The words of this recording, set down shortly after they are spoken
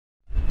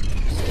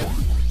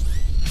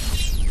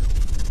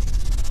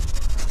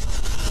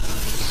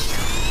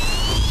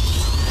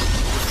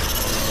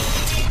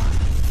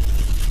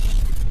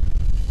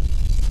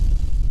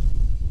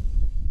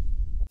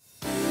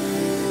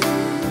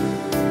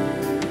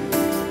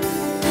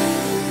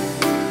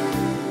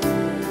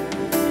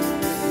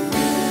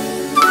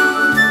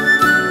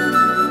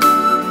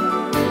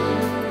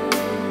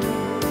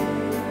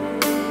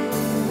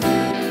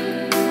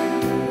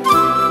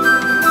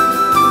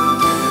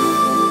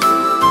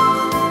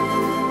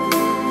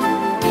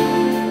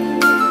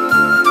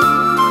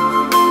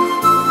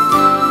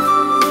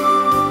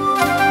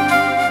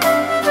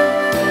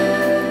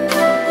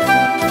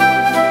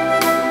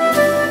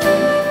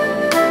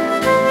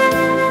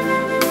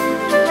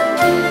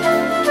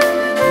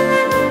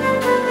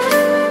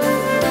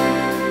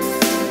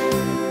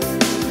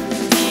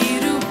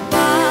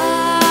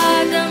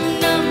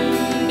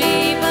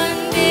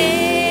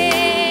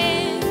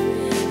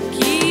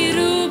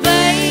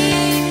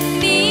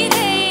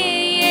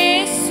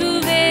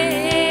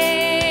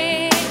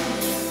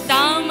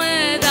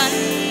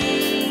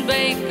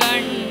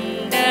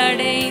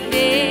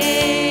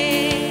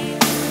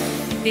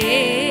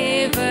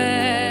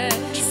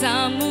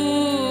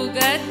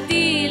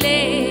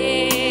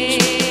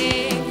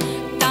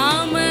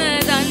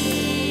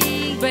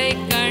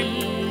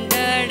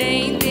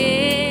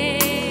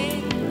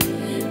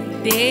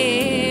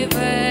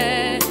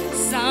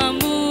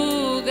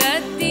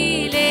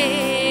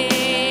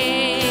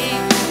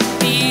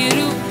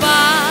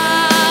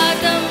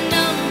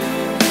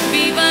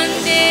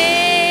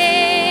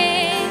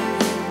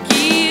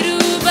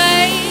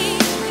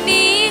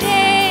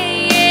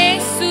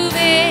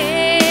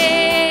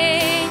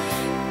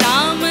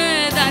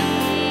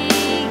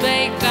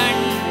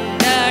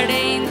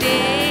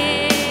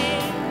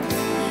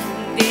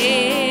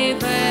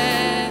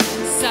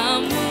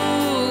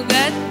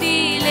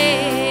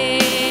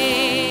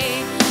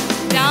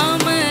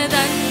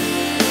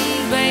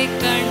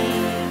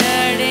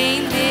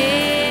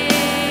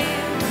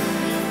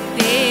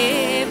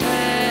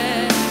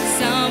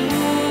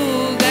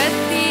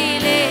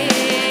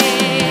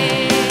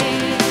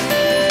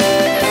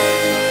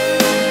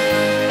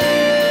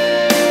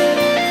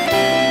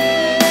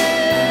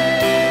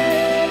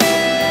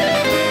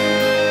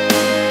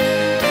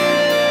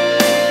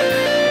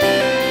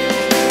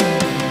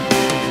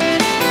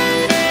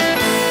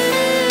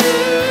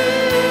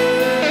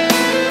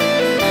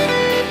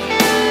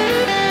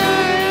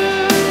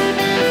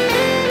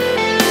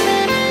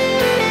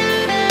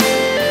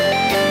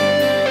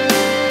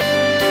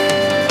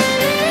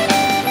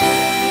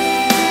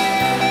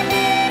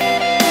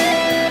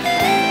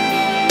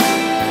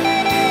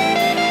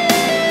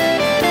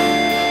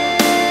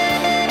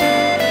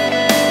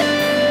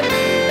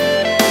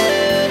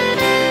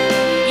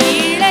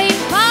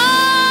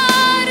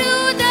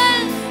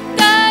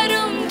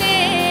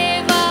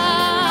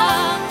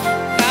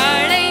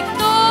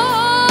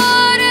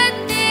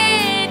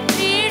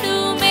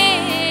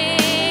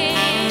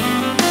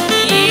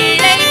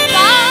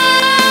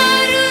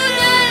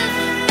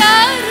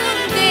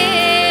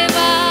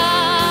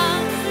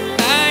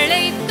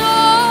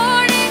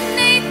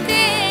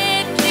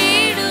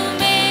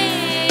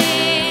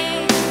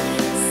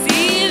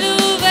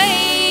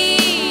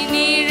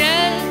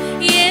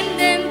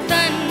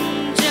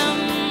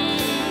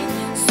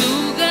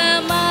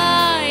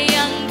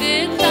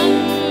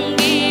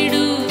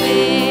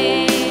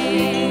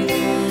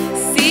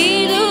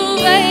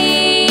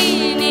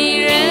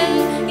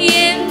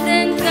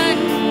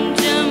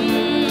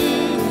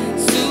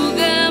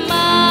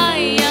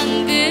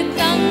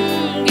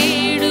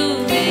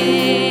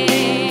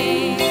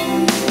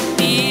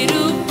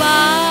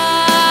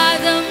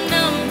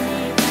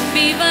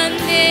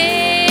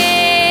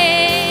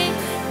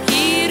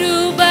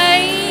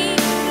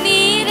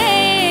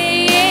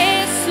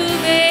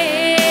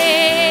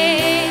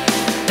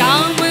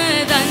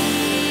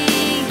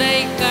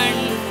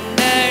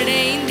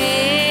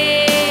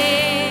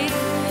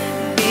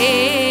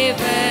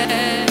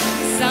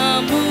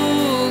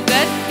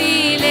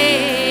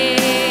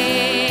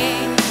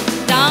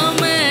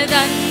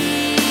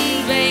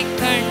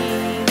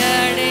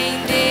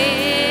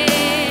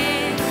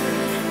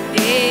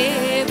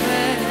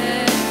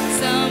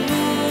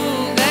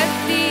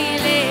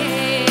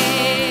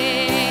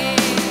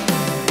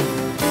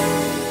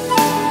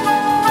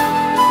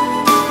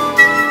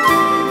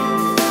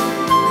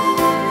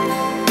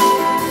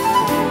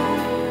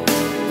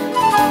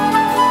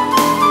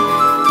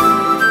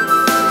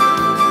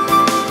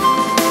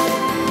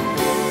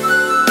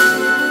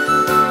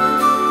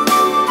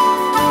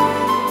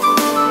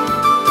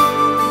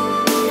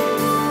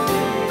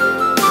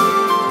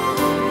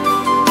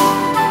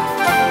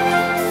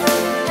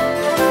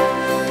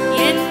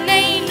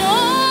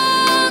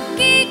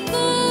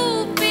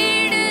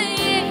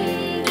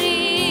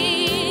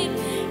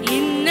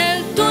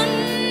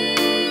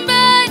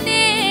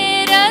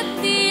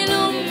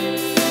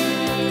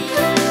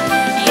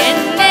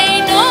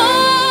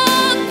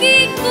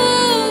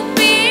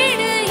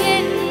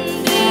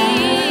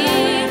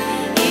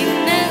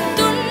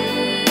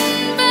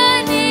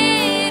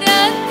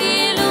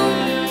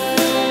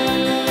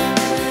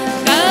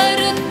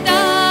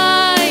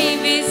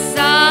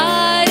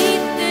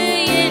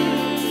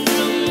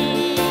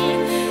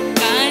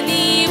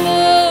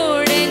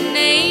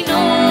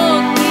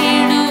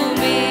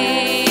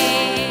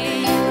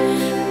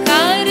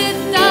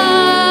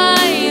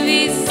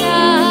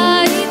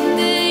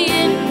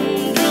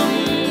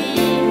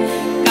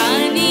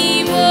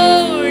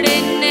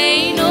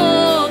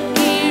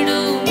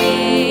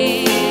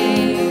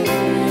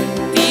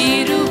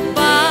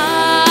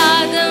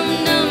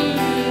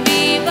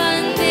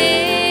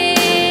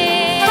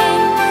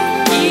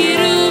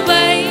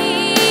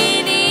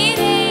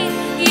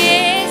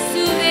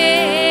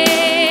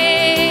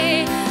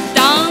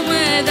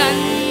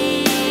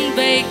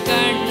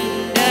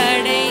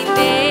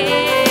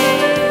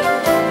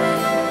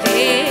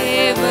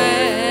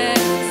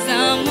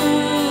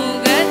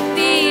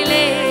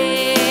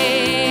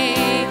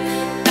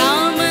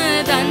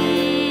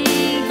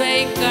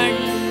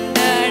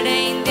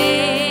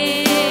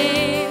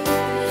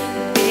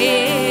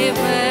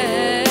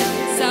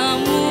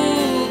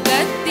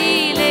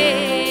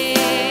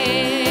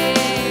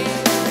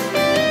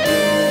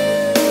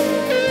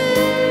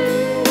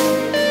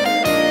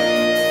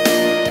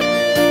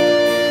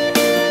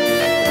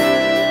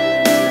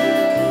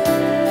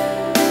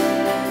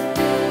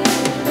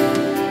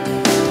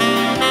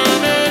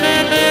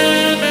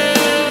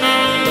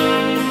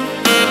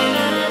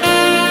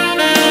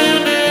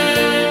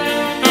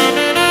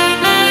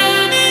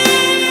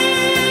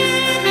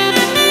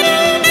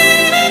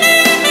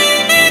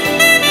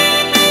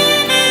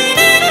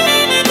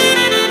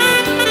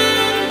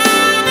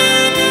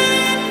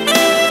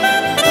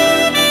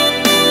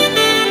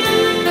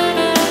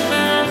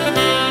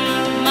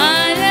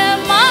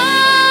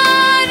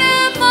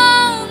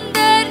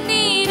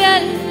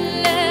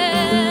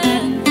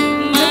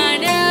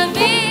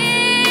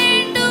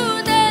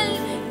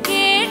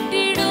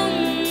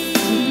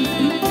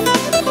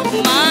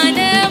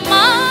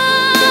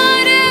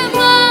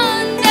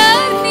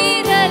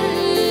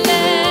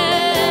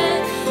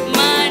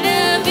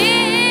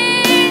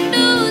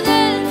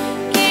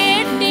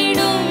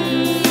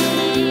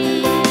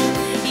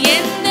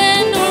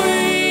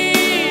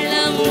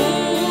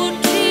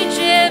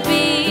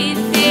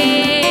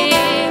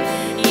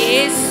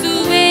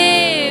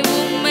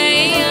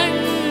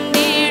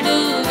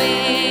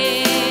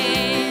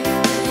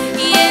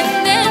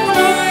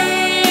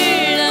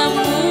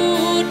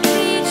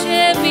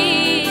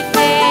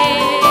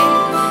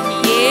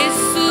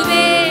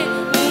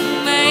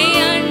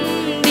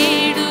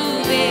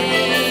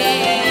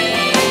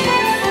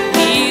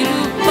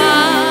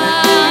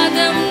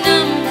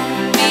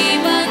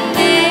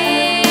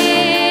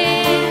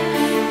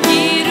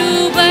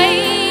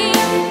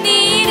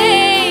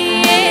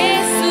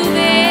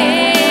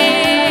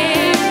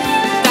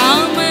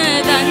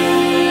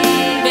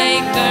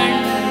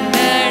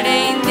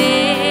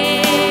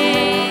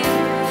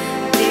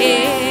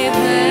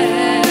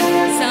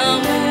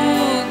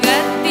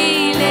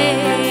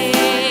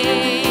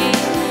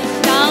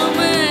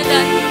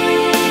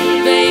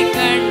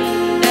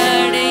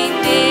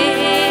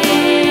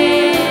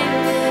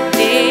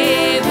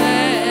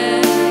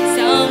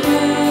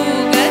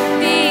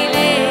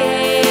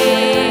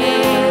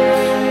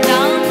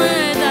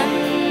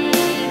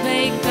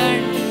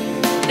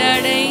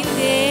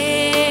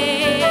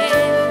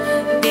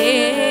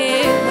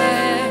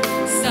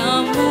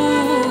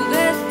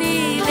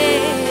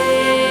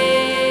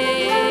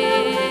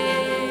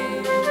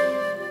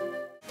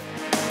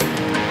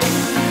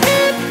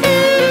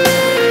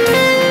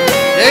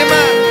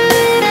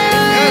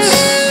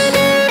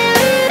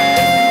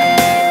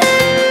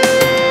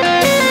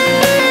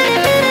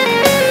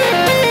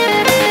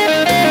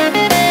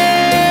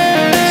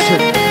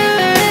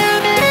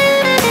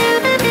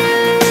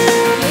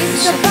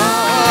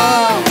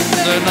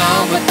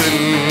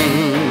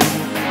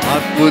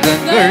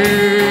அற்புதங்கள்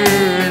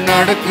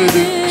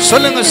நடக்குது.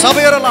 சொல்லுங்க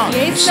சபையரெல்லாம்,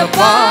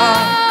 இயேசப்பா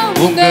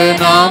உங்க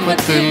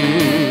நாமத்தில்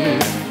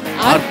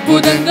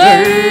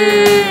அற்புதங்கள்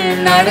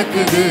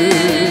நடக்குது.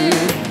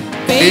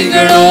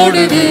 பேய்கள்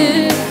ஓடுது,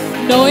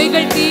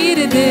 நோய்கள்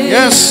தீருது,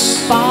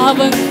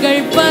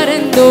 பாவங்கள்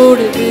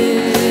பறந்தோடுது.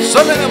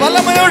 சொல்லுங்க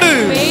வல்லமையோடு.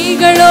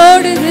 பேய்கள்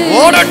ஓடுது,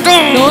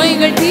 ஓடட்டும்,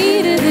 நோய்கள்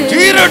தீருது,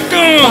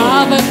 தீரட்டும்,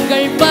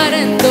 பாவங்கள்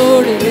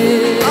பறந்தோடுது.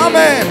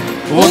 ஆமென்.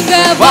 உங்க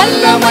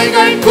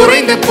வல்லமைகள்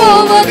குறைந்து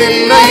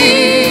போவதில்லை,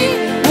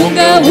 உங்க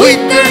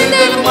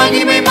உயிர்த்தெழுதல்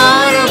மகிமை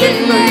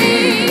மாறவில்லை.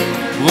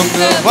 உங்க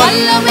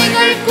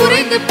வல்லமைகள்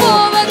குறைந்து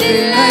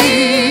போவதில்லை,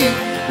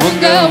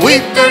 உங்க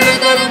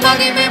உயிர்த்தெழுதல்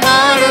மகிமை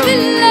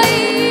மாறவில்லை.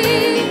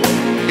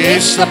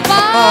 இயேசப்பா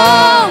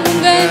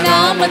உங்க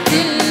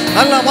நாமத்தில்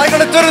நல்ல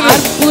வாய்களை திறந்து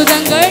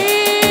அற்புதங்கள்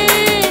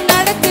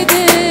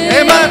நடக்குது.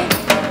 ஆமென்.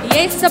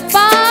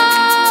 இயேசப்பா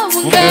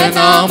உங்க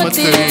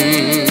நாமத்தில்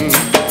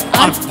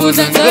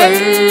அற்புதங்கள்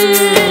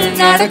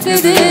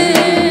நடக்குது.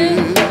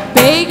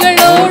 பேய்கள்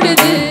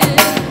ஓடுது,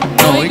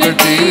 நோய்கள்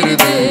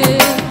தீருது,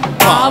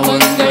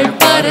 பாவங்கள்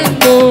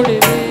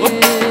பறந்தோடுது.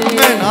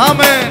 ஆமென்,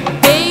 ஆமென்.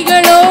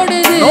 பேய்கள்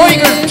ஓடுது,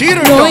 நோய்கள்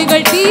தீரட்டும்,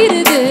 நோய்கள்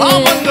தீருது,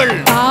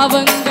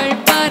 பாவங்கள்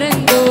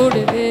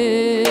பறந்தோடுது.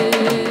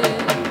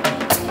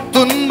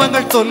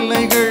 துன்பங்கள்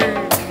தொல்லைகள்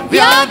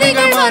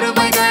வியாதிகள்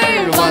வறுமைகள்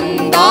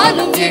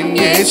வந்தாலும் என்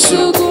இயேசு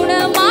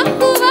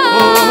குணமாக்குவார்.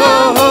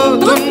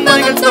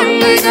 துன்பங்கள்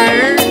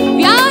தொல்லைகள்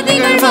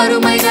வியாதிகள்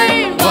வறுமைகள்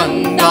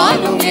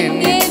வந்தாலும் என்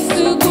இயேசு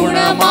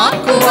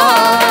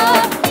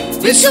குணமாக்குவார்.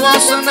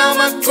 விசுவாசம்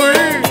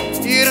நமக்குள்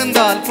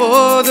இருந்தால்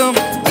போதும்,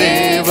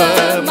 தேவ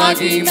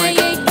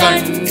மகிமையை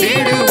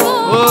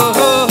கண்டிடுவோம்.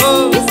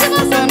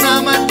 விசுவாசம்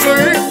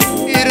நமக்குள்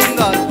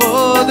இருந்தால்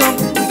போதும்,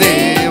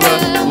 தேவ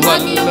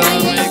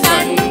வல்லமை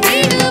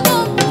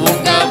கண்டிடுவோம்.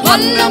 உங்க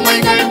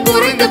வல்லமைகள்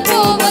புரிந்து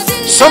போவது.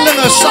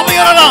 சொல்லுங்க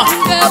சபையரெல்லாம்,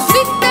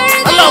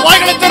 நல்ல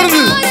வாய்களை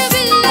திறந்து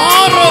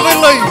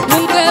மாறவில்லை.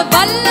 உங்க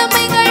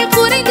வல்லமைகள்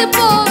குறைந்து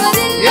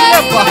போவதில்லை.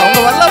 இல்லப்பா, உங்க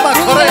வல்லமை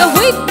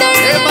குறையவில்லை.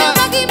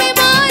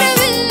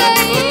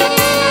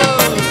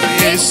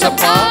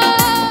 இயேசப்பா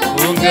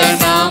உங்க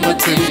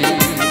நாமத்தில்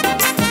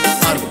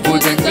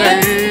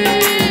அற்புதங்கள்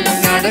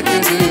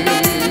நடக்குது.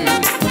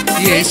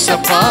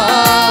 இயேசப்பா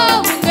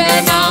உங்க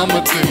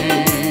நாமத்தில்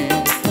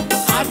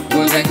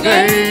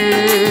அற்புதங்கள்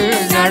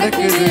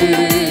நடக்குது.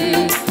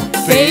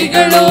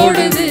 பேய்கள்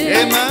ஓடுது,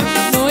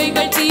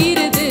 நோய்கள்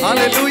தீருது,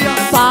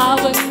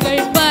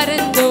 பாவங்கள்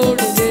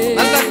பறந்தோடுது.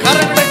 நல்ல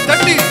கரங்களை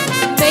தட்டி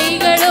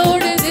பேய்கள்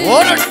ஓடுது,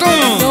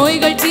 ஓடட்டும்,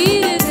 நோய்கள்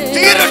தீருது,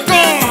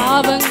 தீரட்டும்,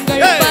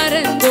 பாவங்கள்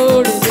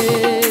பறந்தோடுது.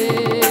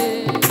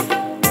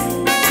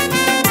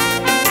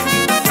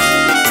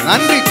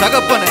 நன்றி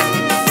தகப்பனே.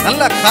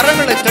 நல்ல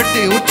கரங்களை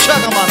தட்டி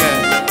உற்சாகமாக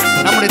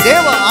நம்முடைய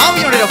தேவ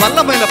ஆவியுடைய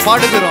வல்லமையில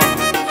பாடுகிறோம்.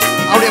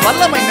 அவருடைய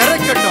வல்லமை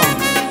நிறைக்கட்டும்.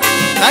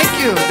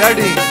 Thank you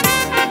daddy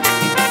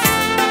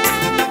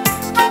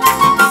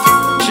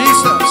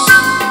Jesus.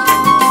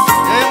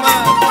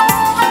 ஆமென்.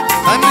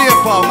 நன்றி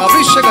அப்பா, உங்க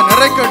அபிஷேகம்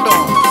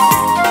நிறைக்கட்டும்.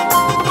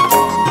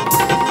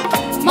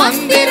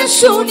 மந்திர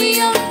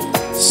சூனியம்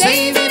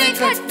செய்வினை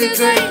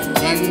கட்டுகள்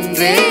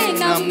என்றே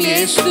நம்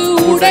இயேசு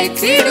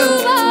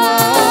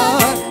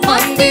உடைத்திடுவார்.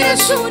 மந்திர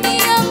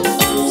சூனியம்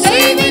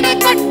செய்வினை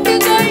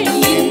கட்டுகள்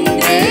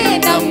என்றே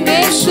நம்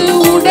இயேசு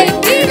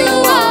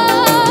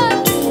உடைத்திடுவார்.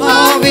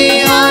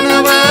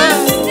 ஆவியானவர்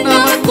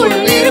நமக்குள்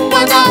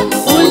இருப்பதால்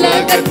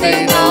உலகத்தை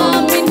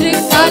நாம் இன்று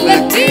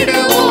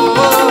கலக்கிடுவோம்.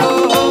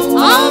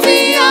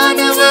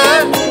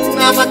 ஆவியானவர்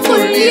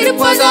நமக்குள்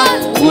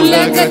இருப்பதால்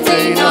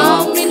உலகத்தை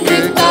நாம் இன்று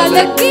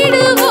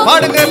கலக்கிடுவோம்.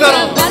 பாடுங்க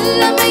எல்லாரும்.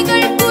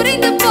 வல்லமைகள்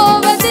புரிந்து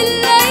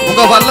போவதில்லை,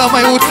 உங்க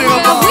வல்லமை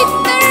ஊற்றுங்கப்பா.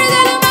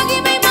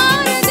 மகிமை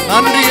மாறுது.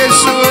 நன்றி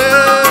இயேசுவே.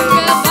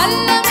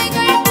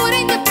 வல்லமைகள்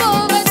புரிந்து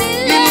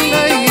போவதில்லை,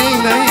 இல்லை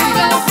இல்லை,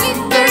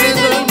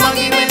 வித்தெழுதல்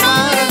மகிமை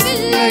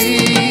மாறவில்லை.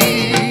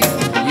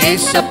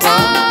 இயேசப்பா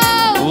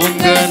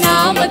உங்க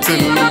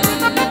நாமத்தில்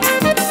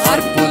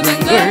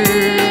அற்புதங்கள்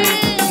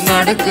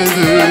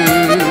நடக்குது.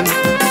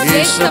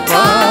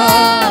 இயேசப்பா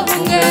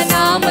உங்க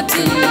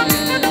நாமத்தில்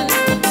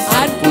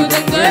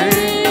அற்புதங்கள்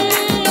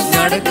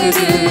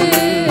நடக்குது.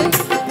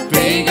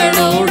 பேய்கள்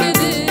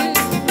ஓடுது,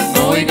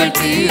 நோய்கள்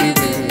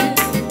தீருது,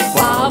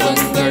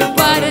 பாவங்கள்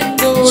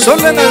பறந்தோடுது.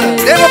 சொல்லுங்க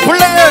தேவ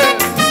பிள்ளைங்க,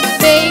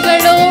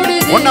 பேய்கள்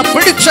ஓடுது, உன்னை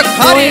பிடிச்ச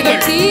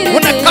காரியங்கள்,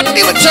 உன்னை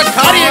கட்டி வச்ச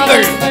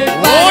காரியங்கள்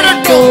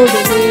ஓடட்டும்.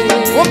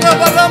 உங்க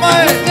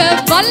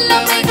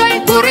வல்லமைகள்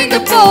புரிந்து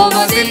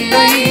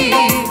போவதில்லை,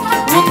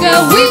 உங்க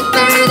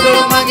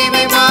உயிர்த்தெழுதல்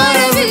மகிமை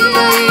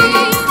மாறவில்லை.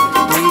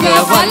 உங்க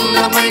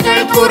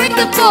வல்லமைகள்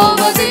புரிந்து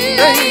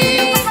போவதில்லை,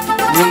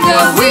 உங்க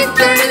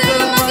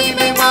உயிர்த்தெழுதல்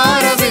மகிமை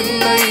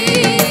மாறவில்லை.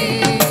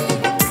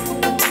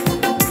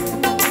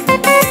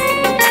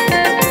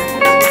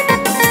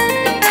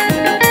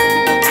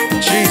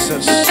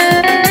 ஜீசஸ்.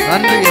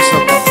 நன்றி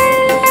இயேசுப்பா,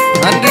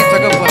 நன்றி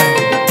தகப்பனே,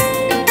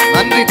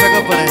 நன்றி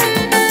தகப்பனே.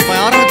 உம்மை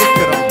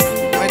ஆராதிக்கிறோம்,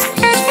 உம்மை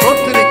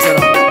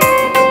ஸ்தோத்திரிக்கிறோம்.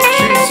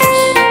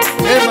 ஜீசஸ்.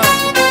 ஆமென்.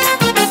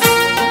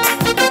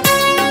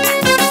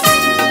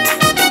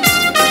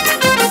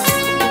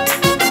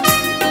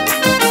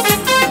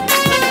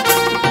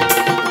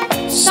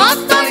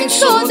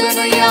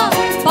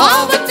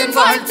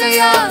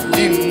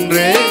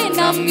 இன்றே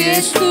நம்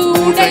இயேசு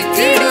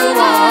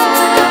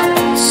உடைத்திடுவார்.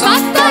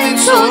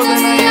 சாத்தானின்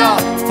சோதனையா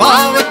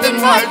பாவத்தின்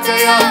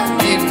வாழ்க்கையா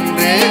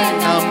இன்றே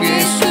நம்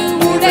இயேசு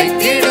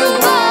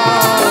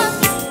உடைத்திடுவார்.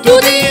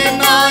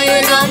 துதியின்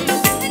ஆயுதம்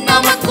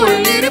நமக்குள்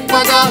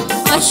இருப்பதால்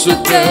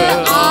அசுத்த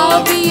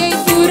ஆவியை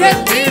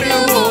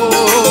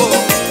துரத்திடுவோம்.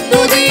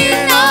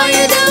 துதியின்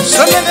ஆயுதம்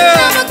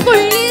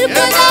நமக்குள்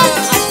இருப்பதால்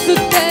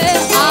அசுத்த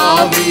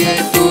ஆவியை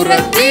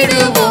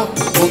துரத்திடுவோம்.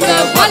 உங்க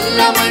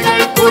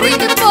வல்லமைகள்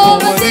குறைந்து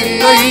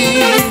போவதில்லை,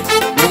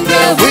 உங்க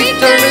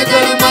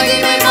உயிர்த்தெழுதல்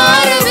மகிமை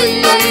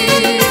மாறவில்லை.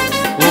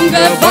 உங்க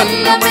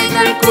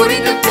வல்லமைகள்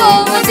குறைந்து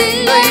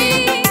போவதில்லை,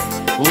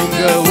 உங்க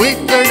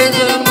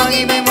உயிர்த்தெழுதல்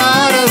மகிமை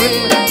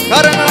மாறவில்லை.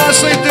 கரங்களை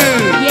அசைத்து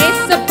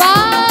இயேசப்பா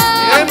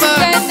உங்க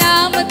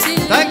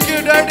நாமத்தில் thank you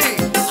daddy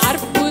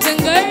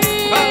அற்புதங்கள்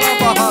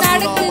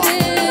நடக்குது.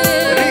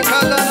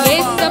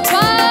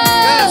 இயேசப்பா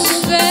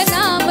உங்க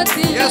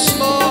நாமத்தில் yes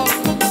lord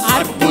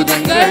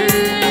அற்புதங்கள்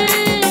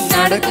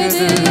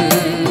நடக்குது.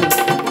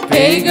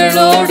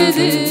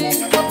 பேய்களோடுது,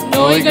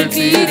 நோய்கள்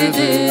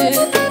தீருது,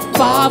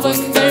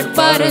 பாவங்கள்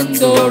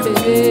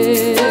பறந்தோடுது.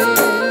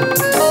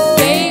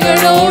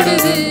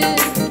 பேய்களோடுது,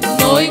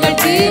 நோய்கள்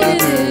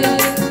தீருது,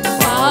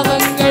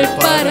 பாவங்கள்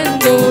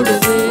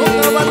பறந்தோடுது.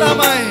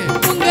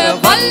 உங்க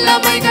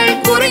வல்லமைகள்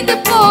குறைந்து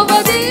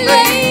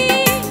போவதில்லை,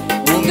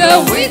 உங்க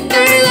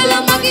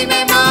உயிர்த்தெழுதல்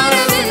மகிமை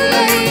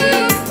மாறவில்லை.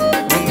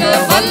 உங்க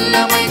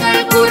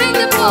வல்லமைகள்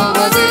குறைந்து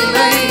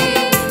போவதில்லை,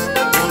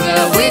 உங்க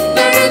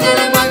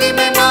உயிர்த்தெழுதல்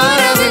மகிமை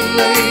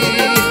மாறவில்லை.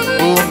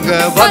 உங்க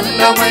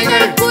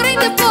வல்லமைகள்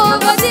குறைந்து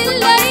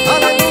போவதில்லை,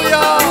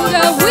 உங்க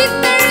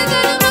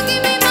உயிர்த்தெழுதல்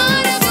மகிமை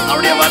மாறவில்லை.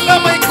 அவருடைய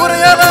வல்லமை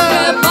குறையல,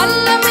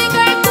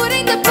 வல்லமைகள்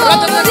குறைந்து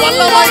போவதில்லை,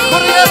 வல்லமை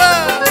குறையல,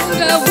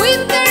 உங்க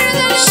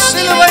உயிர்த்தெழுதல்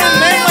சிலுவையின்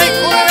மேன்மை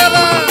குறையல.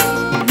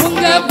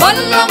 உங்க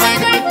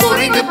வல்லமைகள்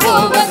குறைந்து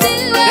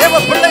போவதில்லை. தேவ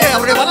பிள்ளையே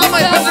அவருடைய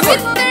வல்லமை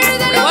பெற்றுக்கொள்,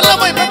 அவருடைய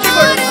வல்லமை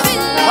பெற்றுக்கொள்,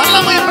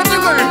 வல்லமை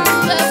பெற்றுக்கொள்.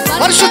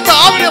 பரிசுத்த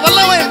ஆவியுடைய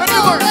வல்லமை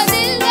பெற்றுக்கொள்.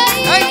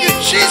 Thank you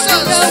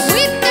Jesus.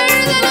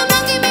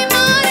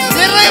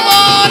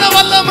 நிறைவான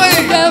வல்லமை.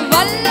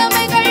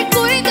 வல்லமைகள்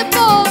குறைந்து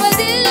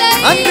போவதில்லை.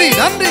 நன்றி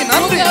நன்றி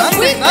நன்றி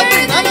நன்றி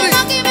நன்றி நன்றி.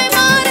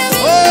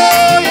 ஓ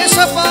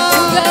இயேசப்பா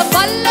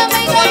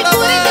வல்லமைகள்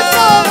குறைந்து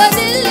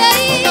போவதில்லை.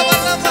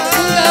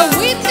 உங்க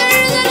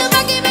உயிர்த்தெழுதல்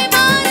மகிமை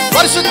மாறவில்லை.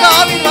 பரிசுத்த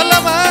ஆவியின்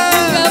வல்லமை,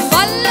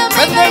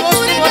 வல்லமைகள்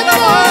குறைந்து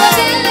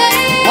போவதில்லை.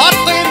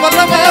 வார்த்தையின்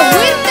வல்லமை,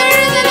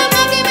 உயிர்த்தெழுதல்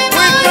மகிமை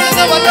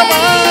உயிர்த்தெழுந்த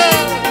வல்லமை,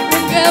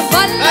 உங்க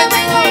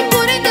வல்லமைகள்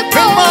குறைந்து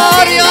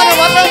பெண்மாரியான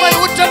வல்லமை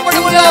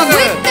ஊற்றப்படுவதாக.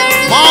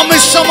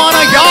 மாமிசமான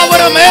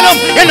யாவர மேலும்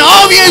என்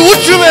ஆவியை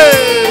ஊற்றுவேன்.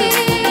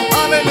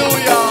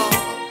 Hallelujah.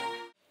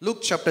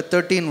 Luke chapter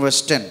 13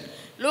 verse 10.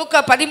 லூக்கா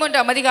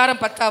 13 அதிகாரம்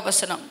 10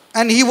 வசனம்.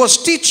 And he was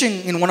teaching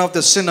in one of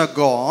the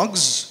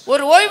synagogues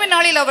ஒரு ஓய்வு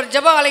நாளில் அவர்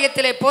ஜெப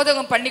ஆலயத்திலே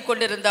போதகம் பண்ணி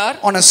கொண்டிருந்தார்.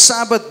 on a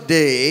Sabbath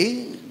day.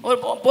 ஒரு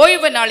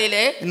ஓய்வு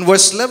நாளிலே In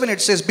verse 11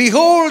 it says,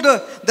 behold,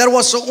 there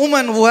was a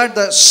woman who had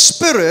the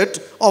spirit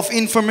of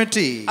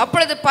infirmity.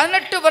 அப்பொழுது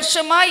 18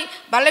 வருஷமாய்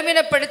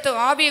பலவீனப்படுத்தும்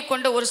ஆவியை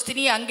கொண்ட ஒரு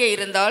ஸ்திரீ அங்கே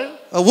இருந்தாள்.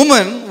 A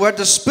woman who had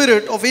the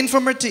spirit of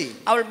infirmity.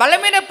 அவள்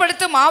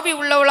பலவீனப்படுத்தும் ஆவி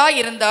உள்ளவளாய்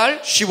இருந்தாள்.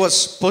 She was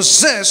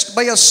possessed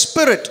by a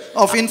spirit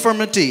of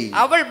infirmity.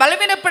 அவள்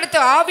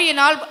பலவீனப்படுத்தும்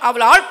ஆவியினால்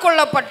அவள்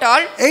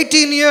ஆட்கொள்ளப்பட்டாள்.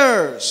 18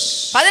 years.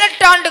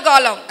 18 ஆண்டு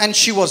காலம். And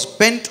she was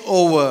bent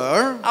over.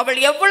 அவள்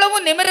எவ்வளவு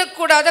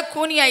நிமிரக்கூடாத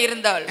கூனியாய்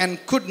இருந்தாள். And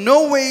could no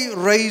way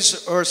raise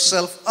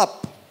herself up.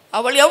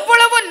 அவள்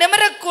எவ்வளவு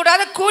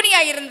நிமிரக்கூடாத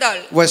கூனியாய்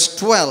இருந்தாள். Verse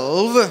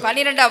 12.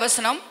 12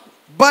 வசனம்.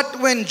 But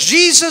when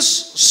Jesus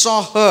saw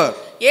her.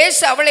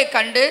 இயேசு அவளை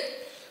கண்டு.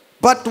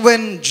 But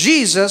when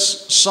Jesus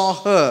saw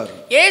her.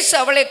 இயேசு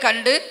அவளை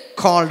கண்டு.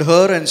 Called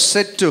her and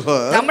said to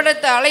her.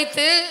 தம்மிடத்தை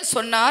அழைத்து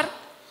சொன்னார்.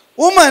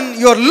 Woman,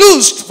 you are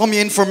loosed from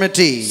your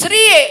infirmity.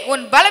 ஸ்திரீயே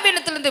உன்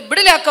பலவீனத்திலிருந்து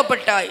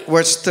விடுதலையாக்கப்பட்டாய்.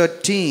 Verse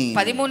 13.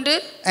 13.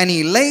 And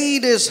he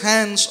laid his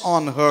hands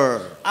on her.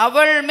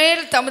 அவள்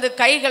மேல் தமது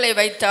கைகளை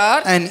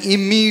வைத்தார். And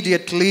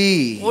immediately.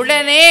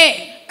 உடனே.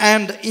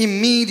 And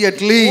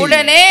immediately.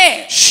 உடனே.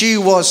 She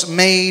was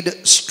made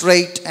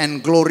straight and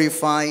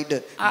glorified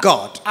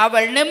God.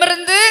 அவள்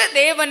நிமிர்ந்து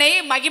தேவனை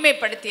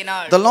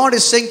மகிமைப்படுத்தினாள். The Lord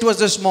is saying to us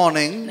this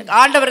morning.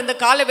 ஆண்டவர் இந்த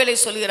காலவேளை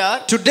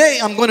சொல்கிறார். Today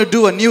I'm going to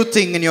do a new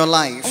thing in your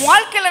life.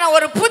 வாழ்க்கையில நான்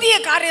ஒரு புதிய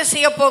காரியம்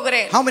செய்ய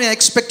போகிறேன். How many are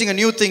expecting a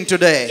new thing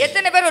today?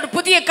 எத்தனை பேர் ஒரு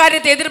புதிய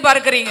காரியத்தை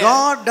எதிர்பார்க்கறீங்க?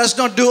 God does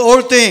not do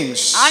old things.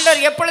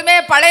 ஆண்டவர் எப்பொழுதுமே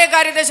பழைய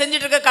காரியத்தை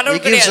செஞ்சிட்டு இருக்க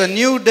கடவுள் கிடையாது. He gives a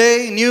new day,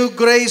 new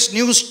grace,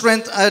 new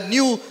strength, a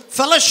new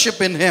fellowship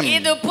in him.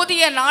 இது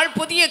புதிய நாள்,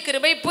 புதிய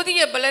கிருபை, புதிய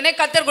பலனை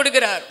கர்த்தர்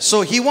கொடுக்கிறார். So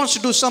he wants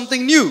to do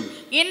something new.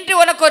 இன்று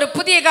உனக்கு ஒரு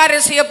புதிய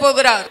காரியம் செய்ய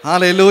போகிறார்.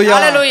 ஹalleluya.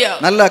 ஹalleluya.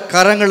 நல்ல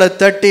கரங்களை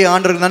தட்டி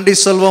ஆண்டவருக்கு நன்றி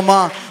சொல்வோமா?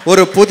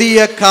 ஒரு புதிய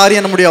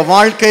காரியம் நம்முடைய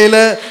வாழ்க்கையில,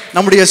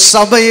 நம்முடைய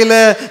சபையில,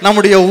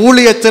 நம்முடைய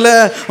ஊழியத்துல,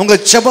 உங்க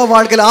ஜெப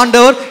வாழ்க்கையில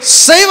ஆண்டவர்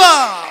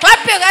செய்வார்.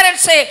 Clap your hands and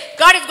say,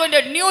 God is going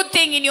to do a new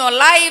thing in your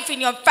life, in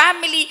your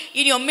family,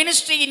 in your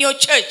ministry, in your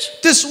church.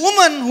 This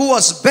woman who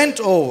was bent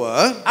over,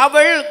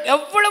 அவள்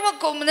எவ்வளவு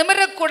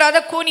நிமிரக்கூடாத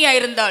கூனியா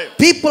இருந்தாள்.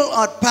 people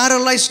are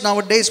paralyzed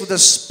nowadays with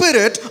the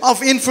spirit of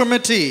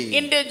infirmity.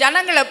 இன்று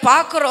ஜனங்களை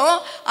பார்க்கிறோம்,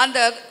 அந்த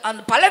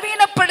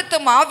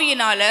பலவீனப்படுத்தும்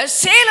ஆவியினால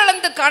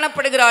செயலிழந்து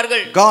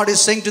காணப்படுகிறார்கள். God is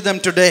saying to them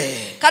today,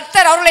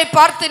 கர்த்தர் அவர்களை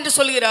பார்த்து என்று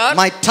சொல்கிறார்,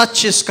 my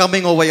touch is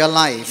coming over your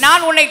life.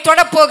 நான் உன்னை தொட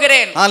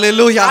போகிறேன்.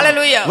 Hallelujah.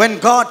 Hallelujah. When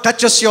God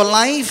touches your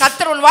life,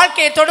 கர்த்தர் உன்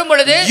வாழ்க்கையை தொடும்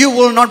பொழுது you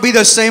will not be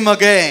the same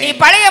again. நீ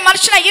பழைய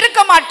மனுஷனா இருக்க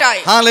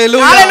மாட்டாய்.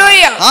 Hallelujah.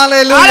 Hallelujah.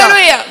 Hallelujah.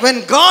 Hallelujah. When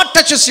God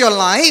touches your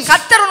life,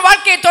 கர்த்தர் உன்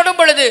வாழ்க்கையை தொடும்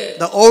பொழுது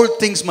the old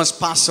things must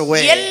pass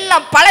away.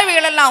 எல்லாம்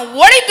பழையவைகள் எல்லாம்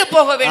ஒழிந்து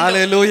போக வேண்டும்.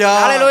 Hallelujah.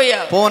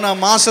 Hallelujah. போன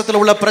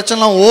மாசத்துல உள்ள பிரச்சனை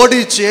எல்லாம்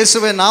ஓடிச்சு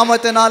இயேசுவின்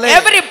நாமத்தினாலே.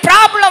 Every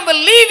problem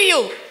will leave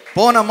you.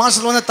 போன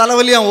மாசத்துல வந்து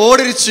தலைவலியா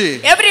ஓடிருச்சு.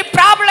 Every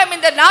problem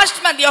in the last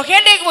month, your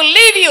headache will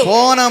leave you.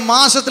 போன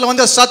மாசத்துல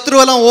வந்து சத்ரு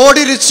எல்லாம்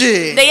ஓடிருச்சு.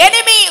 The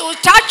enemy who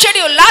tortured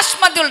you last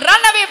month will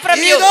run away from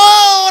you. இதோ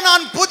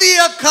நான் புதிய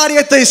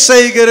காரியத்தை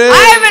செய்கிறேன்.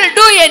 I will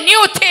do a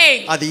new thing.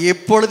 அது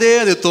இப்பொழுதே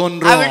அது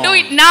தோன்றும். I will do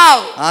it now.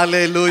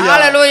 Hallelujah.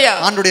 Hallelujah.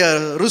 ஆண்டவருடைய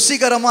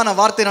ருசிகரமான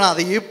வார்த்தை என்ன?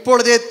 அது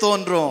இப்பொழுதே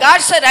தோன்றும்.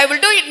 God said, I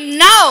will do it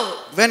now.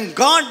 When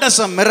God does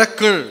a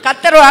miracle,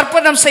 கர்த்தர் ஒரு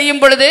அற்புதம் செய்யும்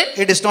பொழுது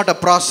it is not a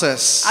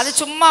process. அது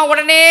சும்மா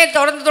உடனே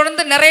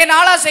தொடர்ந்து நிறைய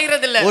நாளா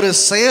செய்யறது இல்ல. ஒரு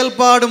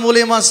செயல்பாடு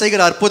மூலமா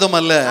செய்கிற அற்புதம்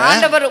அல்ல.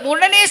 ஆண்டவர்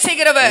உடனே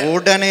செய்கிறவர்.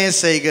 உடனே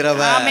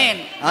செய்கிறவர். ஆமென்.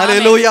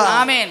 Hallelujah.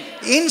 Amen.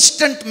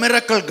 Instant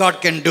miracle God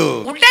can do.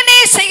 உடனே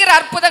செய்கிற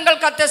அற்புதங்கள்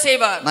கர்த்தர்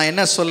செய்வார். நான்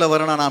என்ன சொல்ல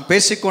வரேன்னா, நான்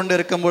பேசிக்கொண்டு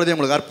இருக்கும் பொழுது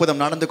உங்களுக்கு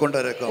அற்புதம் நடந்து கொண்டு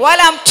இருக்கும்.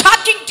 While I'm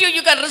talking to you,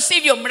 you can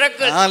receive your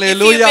miracle.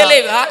 Hallelujah. If you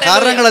believe.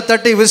 கரங்களை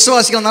தட்டி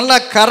விசுவாசிகள் நல்லா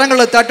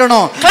கரங்களை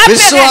தட்டணும்.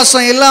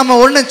 விசுவாசம் இல்லாம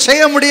ஒண்ணும்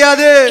செய்ய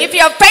முடியாது. If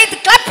you have faith,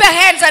 clap your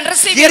hands and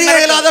receive your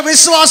miracle. இல்லாத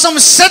விசுவாசம்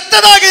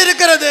செத்ததாக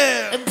இருக்கிறது.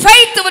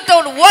 Faith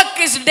without work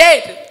is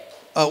dead.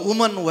 A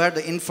woman who had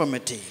the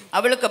infirmity,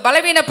 அவளுக்கு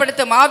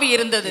பலவீனப்படுத்தும் ஆவி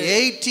இருந்தது.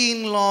 18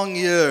 long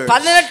years.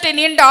 18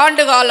 நீண்ட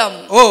ஆண்டு காலம்.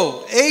 Oh,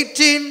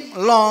 18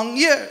 long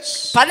years.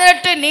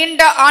 18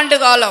 நீண்ட ஆண்டு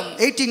காலம்.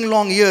 18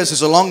 long years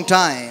is a long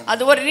time.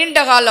 அது ஒரு நீண்ட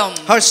காலம்.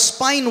 Her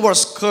spine was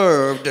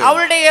curved.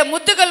 அவளுடைய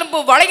முதுகெலும்பு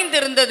வளைந்து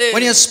இருந்தது.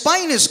 When your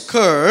spine is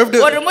curved,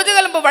 ஒரு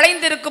முதுகெலும்பு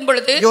வளைந்து இருக்கும்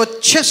பொழுது your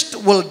chest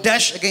will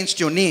dash against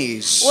your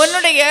knees.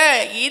 உன்னுடைய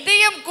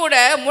இதயம் கூட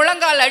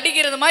முழங்கால்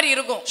அடிக்கிறது மாதிரி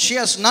இருக்கும். She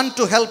has none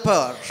to help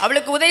her.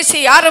 அவளுக்கு உதவி செய்ய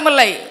யாரும்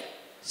இல்லை.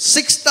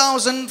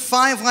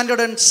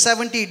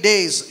 6570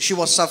 days she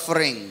was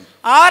suffering.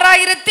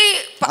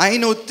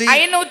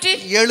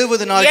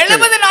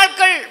 6570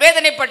 நாட்கள்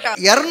வேதனைப்பட்டார்.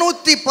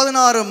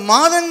 216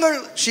 மாதங்கள்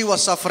she was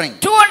suffering.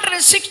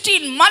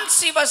 216 months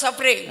she was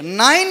suffering.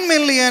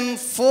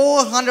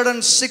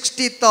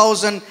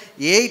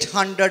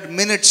 9,460,800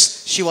 minutes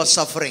she was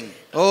suffering.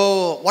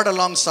 Oh, what a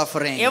long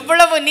suffering.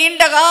 எவ்வளவு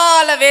நீண்ட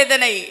கால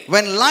வேதனை.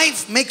 When life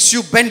makes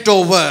you bent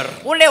over,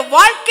 உன்னுடைய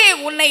வாழ்க்கை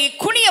உன்னை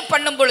குனிய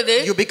பண்ணும் பொழுது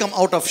you become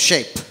out of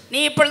shape. நீ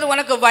இப்பொழுது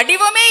உனக்கு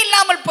வடிவமே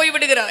இல்லாமல் போய்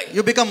விடுகிறாய்.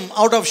 You become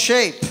out of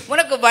shape.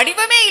 உனக்கு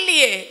வடிவமே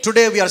இல்லையே.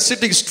 Today we are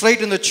sitting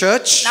straight in the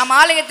church. நாம்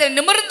ஆலயத்தில்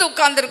நிமிர்ந்து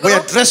உட்கார்ந்திருக்கிறோம். We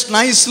are dressed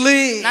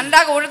nicely.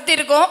 நன்றாக உடுத்தி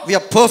இருக்கோம். We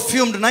are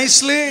perfumed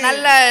nicely.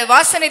 நல்ல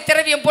வாசனை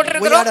திரவியம்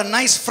போட்டுருக்கிறோம். We had a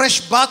nice fresh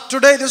bath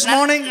today this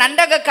morning.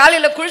 நன்றாக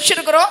காலையில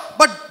குளிச்சிருக்கிறோம்.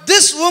 But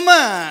this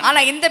woman, ஆனா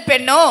இந்த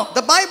பெண்ணோ,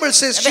 the Bible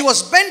says she was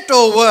bent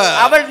over.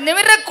 அவள்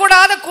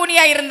நிமிரக்கூடாத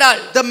கூனியா இருந்தாள்.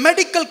 The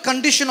medical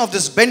condition of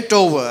this bent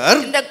over,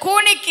 இந்த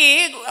கூனிக்கு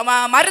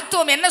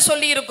மருத்துவம் என்ன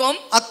சொல்லி இருக்கும்?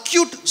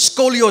 acute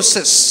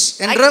scoliosis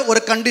என்ற ஒரு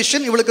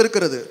கண்டிஷன் இவளுக்கு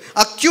இருக்கிறது.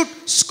 acute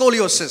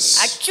scoliosis.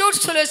 acute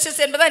scoliosis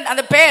என்பது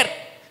அந்த பேர்.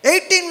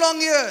 18 long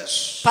years.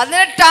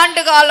 18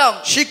 ஆண்டு காலம்.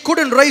 She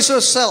couldn't raise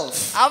herself.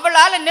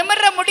 அவளால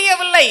நிமிர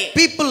முடியவில்லை.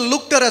 People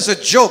looked her as a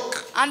joke.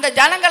 அந்த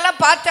ஜனங்கள்லாம்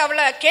பார்த்து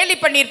அவளை கேலி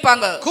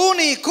பண்ணிருப்பாங்க.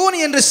 கூனி கூனி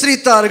என்று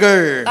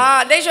சிரித்தார்கள்.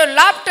 They should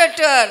laughed at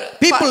her.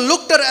 People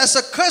looked her as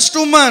a cursed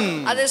woman.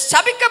 அது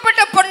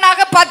சபிக்கப்பட்ட பொண்ணாக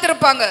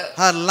பார்த்திருப்பாங்க.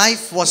 Her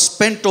life was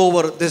bent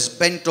over this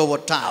bent over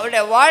time.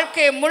 அவளுடைய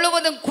வாழ்க்கை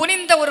முழுவதும்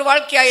குனிந்த ஒரு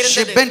வாழ்க்கையா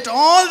இருந்தது. She bent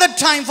all the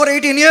time for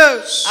 18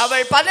 years.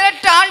 அவள்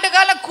 18 ஆண்டு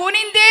காலம்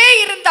குனிந்தே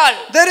இருந்தாள்.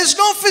 There is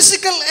no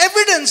physical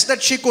evidence that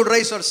she could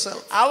raise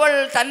herself. அவள்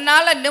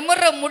தன்னால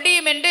நிமிர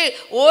முடியும் என்று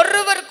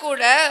ஒருவர்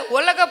கூட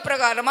உலக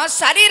பிரகாரமா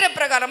சரீர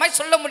பிரகாரமா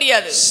சொல்ல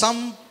முடியாது. Some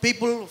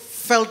people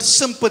felt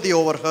sympathy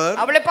over her.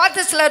 அவளை பார்த்து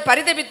சிலர்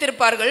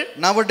பரிதபித்திருப்பார்கள்.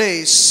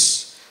 Nowadays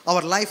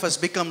our life has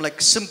become like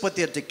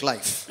sympathetic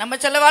life. நம்ம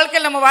சில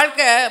வாழ்க்கையில நம்ம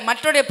வாழ்க்கை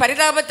மற்றவருடைய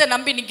பரிதாபத்தை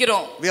நம்பி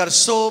நிக்கிறோம். We are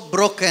so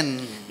broken.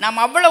 நாம்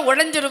அவ்வளவு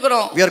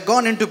உடைஞ்சிருக்கிறோம். We are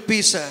gone into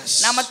pieces.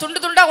 நாம துண்டு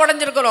துண்டா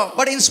உடைஞ்சிருக்கிறோம்.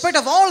 But in spite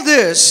of all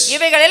this,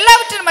 இவைகள்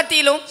எல்லாவற்றின்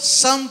மத்தியிலும்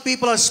some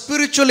people are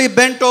spiritually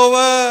bent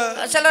over.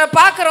 சிலரை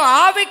பார்க்கிறோம்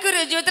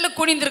ஆவிக்குரிய ஜீவிதத்துல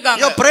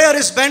குனிந்திருக்காங்க. Your prayer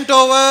is bent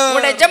over.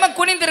 உங்களுடைய ஜெபம்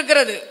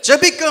குனிந்திருக்கிறது.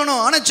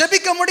 ஜெபிக்கணும் ஆனா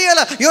ஜெபிக்க முடியல.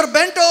 You are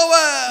bent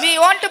over. We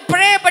want to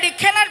pray but you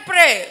cannot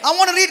pray. I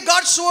want to read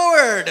God's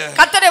word.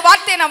 கர்த்தருடைய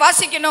வார்த்தையை நான்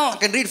வாசிக்கணும். I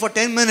can read for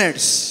 10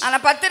 minutes. ஆனா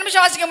 10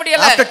 நிமிஷம் வாசிக்க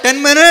முடியல. After 10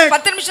 minutes,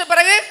 10 நிமிஷம்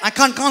பிறகு I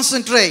can't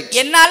concentrate.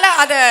 என்னால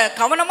அத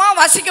கவனமா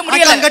வாசிக்க I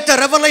முடியல. can't get the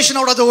revelation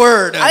out of the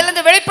word. அதுல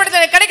இருந்து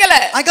வெளிப்படுத்தல் கிடைக்கல.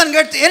 I can't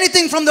get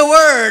anything from the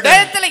word.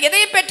 வேதத்துல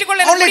எதையும்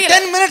பெற்றுக்கொள்ள Only முடியல.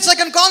 10 minutes I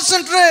can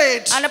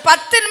concentrate. ஆனா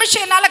 10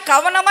 நிமிஷம் என்னால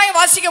கவனமா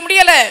வாசிக்க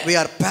முடியல. We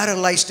are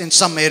paralyzed in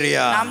some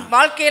area. நம்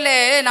வாழ்க்கையில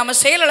நாம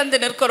செயலிழந்து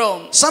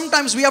நிற்கிறோம்.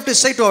 Sometimes we have to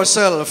say to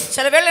ourselves,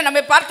 சில வேளை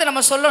நம்மை பார்த்து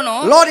நம்ம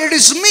சொல்லணும், Lord, it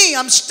is me.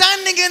 I'm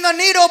standing in the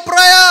need of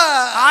prayer.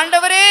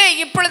 ஆண்டவரே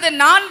இப்பொழுது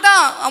நான்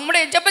தான்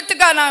உம்முடைய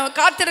ஜெபத்துக்காக நான்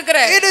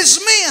காத்திருக்கிறேன். It is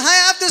me. I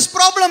have this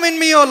problem in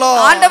me, oh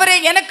Lord. ஆண்டவரே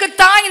எனக்கு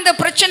தான் இந்த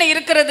பிரச்சனை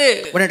இருக்கிறது.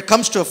 When it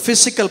comes to a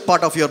physical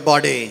part of your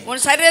body,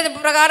 உன் சரீர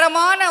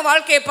பிரகாரமான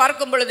வாழ்க்கையை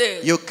பார்க்கும் பொழுது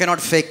you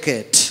cannot fake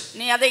it.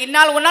 நீ அதை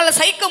உன்னால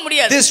சகிக்க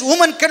முடியாது. This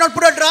woman cannot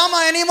put a drama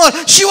anymore.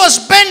 She was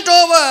bent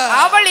over.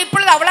 அவள்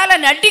இப்பொழுது அவளால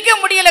நடிக்க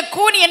முடியல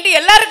கூனி என்று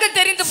எல்லாருக்கும்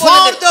தெரிந்து For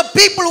போனது. the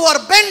people who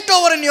are bent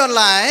over in your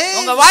life,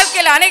 உங்க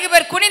வாழ்க்கையில अनेक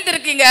பேர் குனிந்து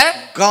இருக்கீங்க.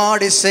 God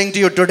is saying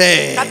to you today,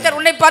 கர்த்தர்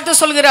உன்னை பார்த்து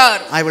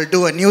சொல்கிறார், I will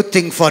do a new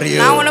thing for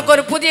you. நான் உனக்கு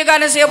ஒரு புதிய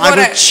காரியம் செய்ய I will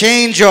போறேன்.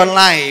 change your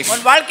life.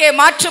 உன் வாழ்க்கையை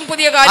மாற்றும்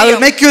புதிய I will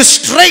காரியம். make you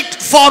straight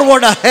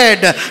forward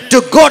ahead to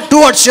go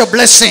towards your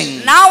blessing.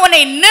 நான்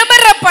உன்னை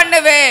நிமிர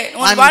பண்ணுவேன்.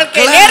 உன்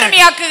வாழ்க்கையை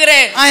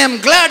நேர்மையாக்குகிறேன். I am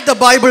glad the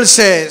Bible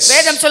says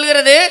வேதம்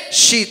சொல்கிறது,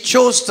 she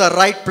chose the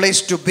right place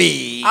to be.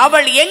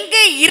 அவள்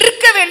எங்கே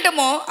இருக்க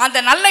வேண்டுமோ அந்த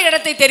நல்ல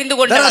இடத்தை தெரிந்து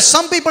There are கொண்டாள்.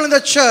 some people in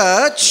the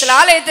church, சில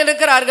ஆலயத்தில்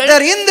இருக்கிறார்கள், they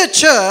are in the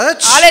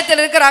church,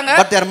 ஆலயத்தில் இருக்கிறாங்க,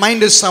 but their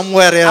mind is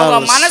somewhere அவங்க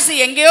else. மனசு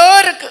எங்கேயோ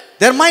இருக்கு.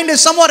 Their mind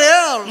is somewhere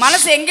else.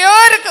 மனசு எங்கேயோ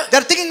இருக்கு. They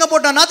are thinking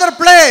about another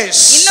place.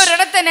 இன்னொரு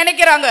இடத்தை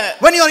நினைக்கிறாங்க.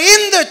 When you are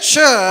in the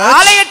church,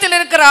 ஆலயத்தில்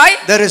இருக்கிறாய்,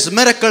 there is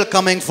miracle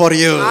coming for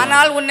you.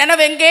 ஆனால் உன்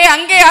நினைவு எங்கே?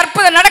 அங்கே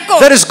அற்புதம்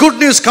நடக்கும். There is good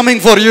news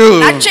coming for you.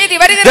 நற்செய்தி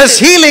வருகிறது. There's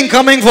healing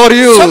coming for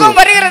you. சுகம்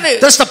வருகிறது.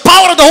 There's the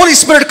power of the Holy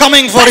Spirit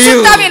coming for you.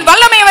 பரிசுத்தாவியின்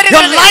வல்லமை Your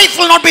வருகிறது. life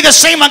will not be the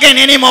same again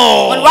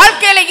anymore. உன்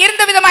வாழ்க்கையில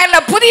இருந்த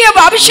விதமான புதிய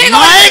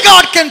அபிஷேகம். My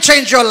God can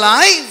change your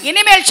life.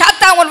 இனிமேல்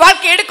சாத்தான் உன்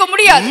வாழ்க்கையை எடுக்க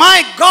முடியாது. My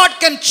God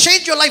can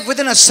change your life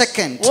within a second.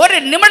 ஒரு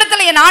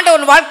நிமிடத்துல என்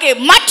ஆண்டவர் வாழ்க்கையை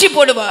மாற்றி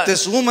போடுவார்.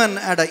 This woman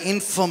had an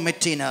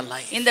infirmity in her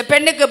life. இந்த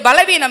பெண்ணுக்கு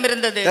பலவீனம்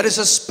இருந்தது. There is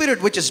a spirit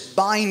which is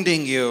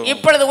binding you.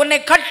 இப்பொழுது உன்னை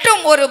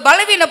கட்டும் ஒரு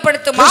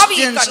பலவீனப்படுத்தும் ஆவி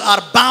Christians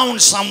are bound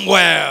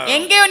somewhere.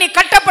 எங்கேயோ நீ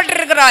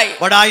கட்டப்பட்டிருக்கிறாய்.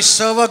 But I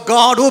serve a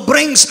God who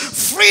brings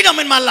freedom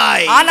in my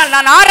life. ஆனால்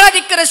நான்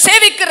ஆராதிக்கிற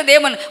சேவிக்கிற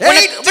தேவன்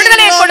உனக்கு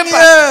விடுதலையை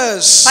கொடுப்பார்.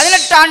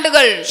 18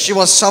 ஆண்டுகள் She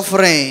was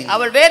suffering.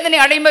 அவள் வேதனை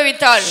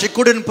அனுபவித்தாள். She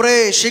couldn't pray,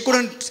 she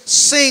couldn't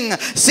sing,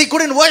 she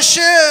couldn't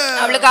worship.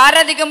 அவளுக்கு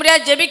ஆராதிக்க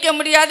முடியாது, ஜெபிக்க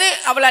முடியாது,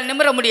 அவளால்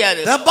நிமிர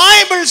முடியாது. The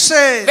Bible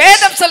says,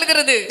 வேதம்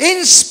சொல்கிறது, in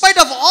spite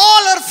of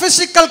all her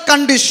physical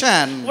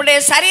condition, உன்னுடைய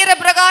சரீர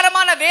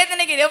பிரகாரமான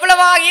வேதனைகள்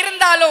எவ்வளவா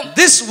இருந்தாலும்,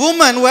 this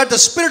woman who had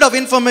the spirit of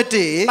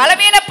infirmity,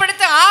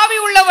 பலவீனப்படுத்த ஆவி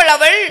உள்ளவள்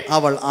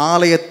அவள்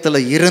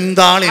ஆலயத்தில்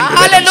இருந்தாள் என்று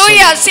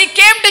Hallelujah, she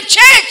came to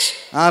church.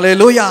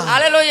 Hallelujah.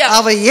 Hallelujah.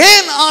 அவ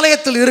ஏன்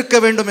ஆலயத்தில் இருக்க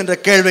வேண்டும் என்ற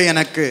கேள்வி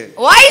எனக்கு.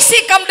 Why she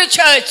come to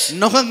church?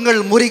 நுகங்கள்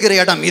முறிகிற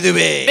இடம்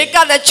இதுவே.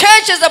 Because the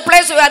church is the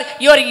place where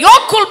your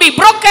yoke will be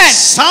broken.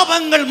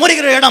 சாபங்கள்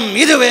முறிகிற இடம்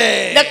இதுவே.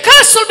 The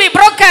curse will be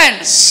broken.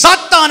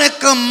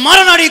 சாத்தானுக்கு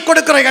மரணடி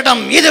கொடுக்கிற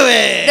இடம்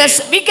இதுவே.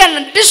 We can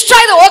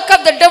destroy the work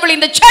of the devil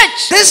in the church.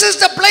 This is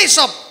the place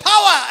of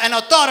power and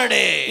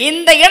authority.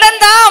 இந்த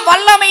இடம்தான்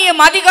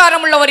வல்லமையும்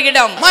அதிகாரம் உள்ள ஒரு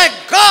இடம். My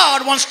God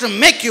wants to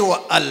make you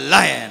a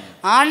lion.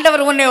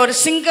 ஆண்டவர் உன்னை ஒரு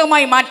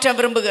சிங்கமாய் மாற்ற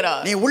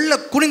விரும்புகிறார். நீ உள்ள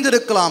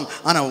குனிந்திருக்கலாம்,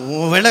 ஆனா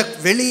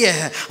வெளியே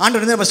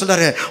ஆண்டவர் என்ன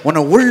சொல்றாரு?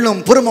 உன்னை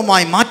உள்ளும்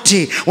புறமுமாய்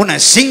மாற்றி உன்னை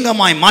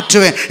சிங்கமாய்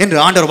மாற்றுவேன் என்று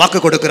ஆண்டவர்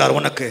வாக்கு கொடுக்கிறார்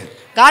உனக்கு.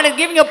 God is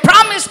giving you a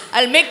promise,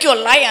 I'll make you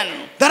a lion.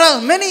 There are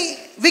many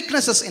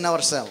weaknesses in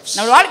ourselves.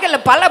 நம்ம வாழ்க்கையில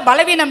பல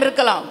பலவீனம்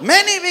இருக்கலாம்.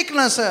 Many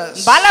weaknesses.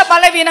 பல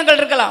பலவீனங்கள்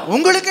இருக்கலாம்.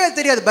 உங்களுக்கே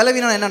தெரியாது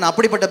பலவீனம் என்னன்னு.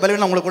 அப்படிப்பட்ட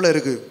பலவீனம் உங்களுக்குள்ள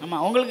இருக்கு. ஆமா,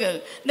 உங்களுக்கு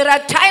there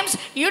are times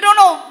you don't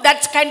know that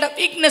kind of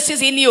weakness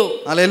is in you.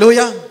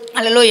 Hallelujah.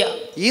 Hallelujah.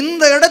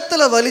 இந்த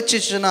இடத்துல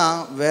வலிச்சிச்சுன்னா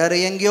வேற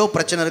எங்கேயோ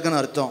பிரச்சனை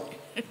இருக்குன்னு அர்த்தம்.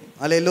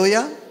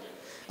 Hallelujah.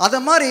 அத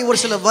மாதிரி ஒரு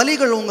சில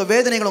வலிகள் உங்க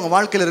வேதனைகள் உங்க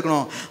வாழ்க்கையில்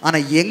இருக்கணும். ஆனா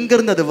எங்க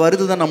இருந்து அது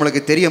வருதுதான்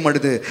நம்மளுக்கு தெரிய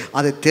மாட்டுது.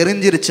 அது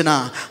தெரிஞ்சிருச்சுன்னா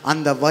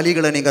அந்த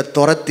வலிகளை நீங்க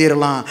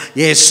துரத்திரலாம்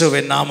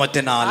இயேசுவின்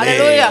நாமத்தினாலே.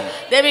 Hallelujah.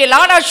 There will be a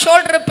lot of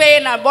shoulder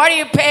pain or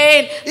body pain.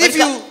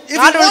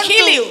 God will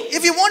heal you.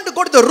 If you want to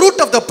go to the root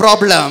of the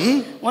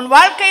problem, உன்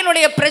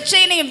வாழ்க்கையினுடைய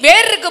பிரச்சனையின்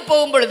வேருக்கு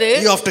போகும் பொழுது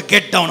you have to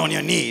get down on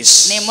your knees.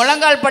 நீ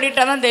முழங்கால்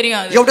படிட்டா தான் தெரியும்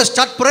அது. You have to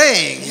start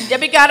praying.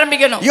 ஜெபிக்க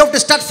ஆரம்பிக்கணும். You have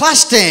to start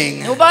fasting.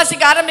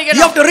 உபவாசிக்க You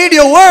ஆரம்பிக்கணும். have to read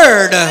your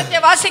word.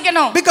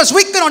 வாசிக்கணும். Because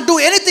we cannot do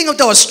anything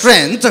with our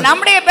strength.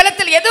 நம்முடைய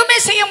பலத்தில் எதுவுமே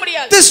செய்ய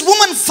முடியாது. This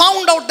woman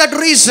found out that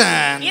reason.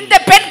 இந்த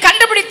பெண்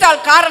கண்டுபிடித்தாள்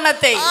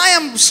காரணத்தை. I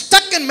am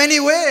stuck in many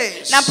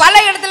ways. நான் பல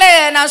இடத்துல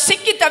நான்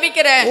சிக்கி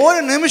தவிக்கிறேன்.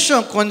 ஒரு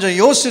நிமிஷம் கொஞ்சம்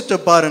யோசித்து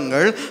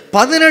பாருங்கள்.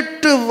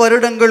 18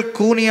 வருடங்கள்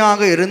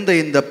கூனியாக இருந்த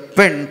இந்த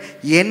பெண்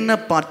என்ன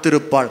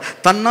பார்த்திருப்பாள்?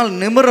 தன்னால்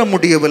நிமிர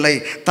முடியவில்லை.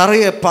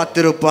 தரையை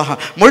பார்த்திருப்பா,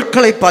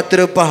 முட்களை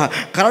பார்த்திருப்பா,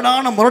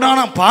 கரடான முரடான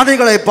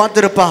பாதைகளை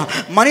பார்த்திருப்பா,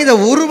 மனித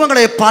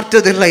உருவங்களை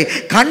பார்த்ததில்லை,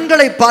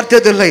 கண்களை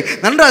பார்த்ததில்லை,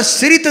 நன்றாக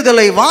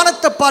சிரித்ததில்லை,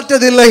 வானத்தை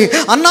பார்த்ததில்லை,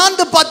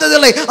 அண்ணாந்து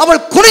பார்த்ததில்லை.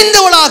 அவள்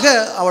குனிந்தவளாக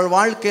அவள்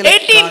வாழ்க்கையில்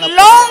 18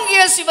 long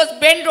years she was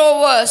bent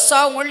over,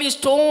 saw only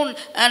stone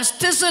and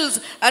thistles,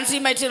 and she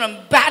might see a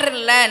barren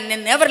land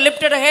and never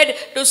lifted her head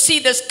to see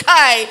the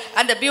sky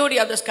and the beauty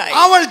of the sky.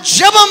 அவள்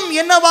ஜெபம்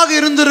என்னவாக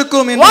இருந்திருக்கும்?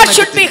 What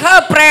should be her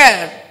prayer?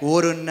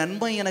 ஒரு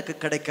நன்மை எனக்கு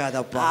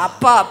கிடைக்காதப்பா,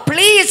 அப்பா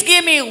please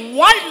give me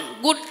one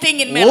good thing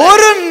in my life.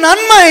 ஒரு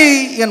நன்மை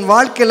என்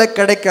வாழ்க்கையில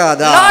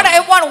கிடைக்காதா? Lord,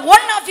 I want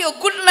one of your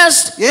goodness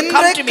to come to me.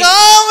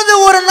 என்றைக்காவது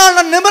ஒரு நாள்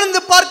நான்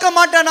நிமிர்ந்து பார்க்க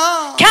மாட்டேனா?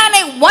 Can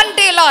I one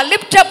day, Lord,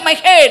 lift up my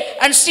head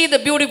and see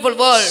the beautiful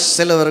world?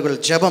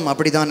 சிலவர்கள் ஜெபம்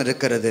அப்படிதான்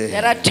இருக்கிறது.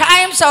 There are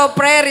times our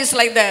prayer is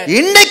like that.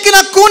 இன்னைக்கு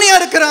நான் கூனியா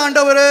இருக்கிறேன்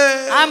ஆண்டவரே.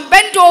 I'm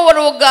bent over,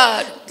 oh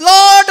God.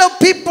 Lot of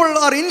people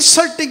are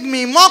insulting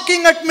me,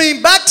 mocking at me,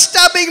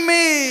 backstabbing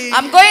me.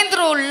 I'm going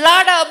through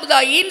lot of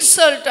the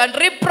insult and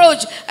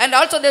reproach, and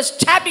also they're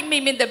stabbing me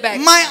in the back.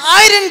 My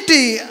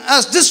identity,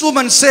 as this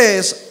woman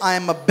says, I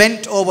am a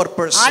bent over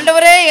person.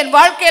 ஆண்டவரே, என்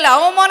வாழ்க்கையில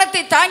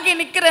அவமானத்தை தாங்கி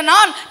நிக்கிற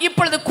நான்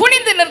இப்பொழுது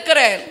குனிந்து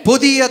நிற்கிறேன்.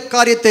 புதிய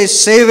காரியத்தை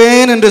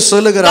செய்வேன் என்று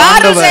சொல்லுகிற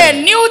ஆண்டவர். God is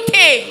a new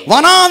thing.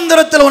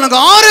 வனாந்தரத்தில் உனக்கு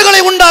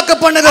ஆறுகளை உண்டாக்க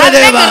பண்ணுகிற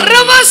தேவன்.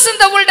 Rivers in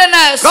the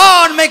wilderness.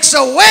 God makes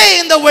a way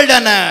in the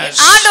wilderness.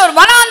 ஆண்டவர்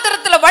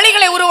வனாந்தரத்துல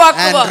வழிகளை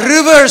உருவாக்குவார். And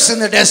rivers in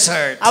the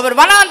desert. அவர்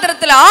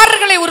வனாந்தரத்துல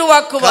ஆறுகளை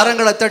உருவாக்குவார்.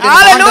 கரங்களை தட்டி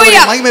ஆண்டவரை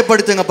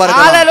மகிமைப்படுத்துங்க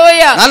பாருங்க.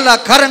 Hallelujah. நல்ல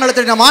கரங்களை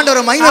தட்டி நம்ம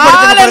ஆண்டவரை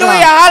மகிமைப்படுத்துங்க பாருங்க.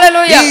 Hallelujah.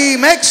 Hallelujah. He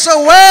makes a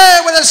way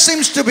where there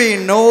seems to be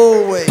no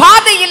way.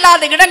 பாதை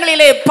இல்லாத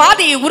இடங்களிலே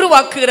பாதையை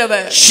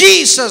உருவாக்குகிறவர்.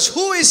 Jesus,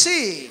 who is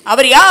he?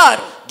 அவர் யார்?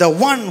 The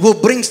one who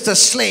brings the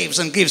slaves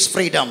and gives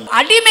freedom.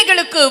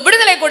 அடிமைகளுக்கு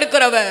விடுதலை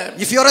கொடுக்கிறவர்.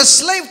 If you are a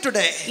slave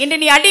today, இன்று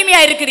நீ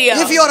அடிமையா இருக்கிறியா?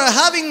 if you are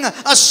having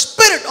a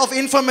spirit of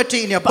infirmity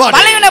in your body,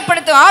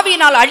 பலவீனப்படுத்தும்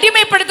ஆவியினால்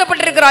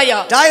அடிமைப்படுத்தப்பட்டிருக்கிறாயா?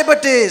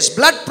 diabetes,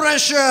 blood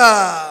pressure,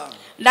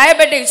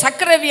 டயபெட்டிக்,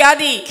 சக்கரை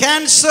வியாதி,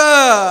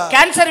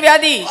 கேன்சர்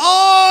வியாதி,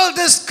 all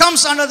this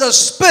comes under the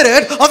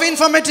spirit of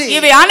infirmity.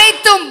 இவை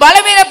அனைத்தும்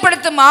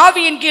பலவீனப்படுத்தும்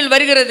ஆவியின் கீழ்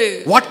வருகிறது.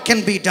 What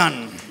can be done?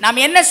 நாம்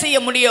என்ன செய்ய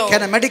முடியும்?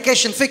 Can a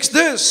medication fix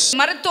this?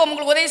 மருத்துவம்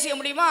உங்களுக்கு உதவி செய்ய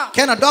முடியுமா?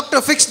 Can a doctor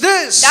fix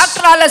this?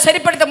 டாக்டரால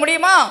சரிப்படுத்த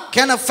முடியுமா?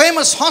 Can a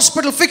famous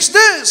hospital fix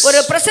this? ஒரு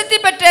பிரசித்தி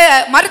பெற்ற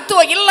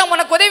மருத்துவ இல்லம்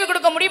உனக்கு உதவி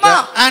கொடுக்க முடியுமா?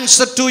 The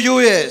answer to you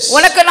is,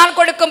 உனக்கு நான்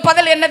கொடுக்கும்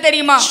பதில் என்ன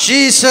தெரியுமா?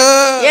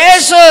 Jesus.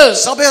 இயேசு.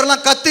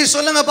 சபையெல்லாம் கத்தி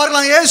சொல்லுங்க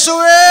பார்க்கலாம்.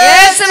 இயேசுவே,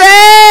 இயேசுவே,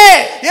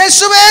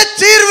 இயேசுவே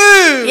தீர்வு.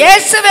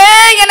 இயேசுவே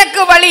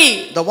எனக்கு வழி.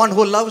 The one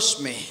who loves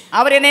me,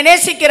 அவர் என்னை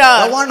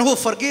நேசிக்கிறார். the one who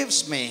forgives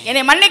me,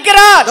 என்னை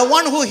மன்னிக்கிறார். the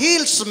one who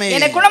heals me,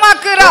 என்னை the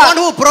குணமாக்குகிறார். one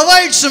who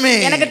provides me.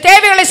 எனக்கு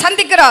தேவைகளை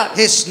சந்திக்கிறார்.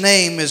 His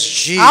name is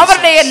Jesus.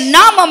 அவருடைய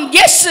நாமம்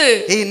இயேசு.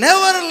 He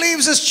never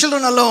leaves his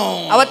children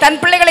alone. அவர் தன்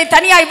பிள்ளைகளை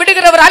தனியாய்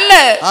விடுகிறவர் அல்ல.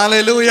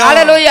 Hallelujah.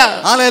 Hallelujah.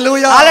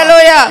 Hallelujah.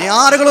 Hallelujah. நீ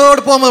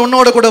ஆறுகளோடு போகும்போது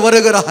உன்னோடு கூட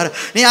வருகிறார்.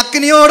 நீ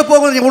அக்கினியோடு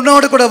போகும்போது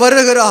உன்னோடு கூட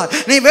வருகிறார்.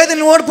 நீ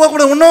வேதனையோடு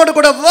போகும்போது உன்னோடு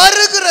கூட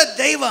வருகிற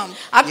தெய்வம்.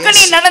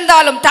 அக்கினி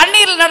நடந்தாலும்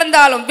தண்ணீரில்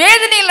நடந்தாலும்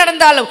வேதனையில்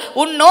நடந்தாலும்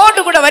உன்னோடு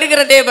கூட வருகிற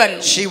தேவன்.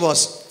 She was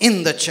in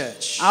the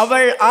church.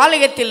 அவள்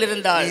ஆலயத்தில்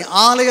இருந்தாள். நீ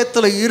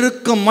ஆலயத்தில்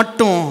இருக்க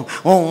மட்டும்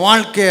உன்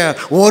வாழ்க்கைய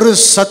ஒரு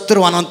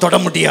சத்துருவானம் தொட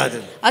முடியாது.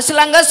 As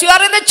long as you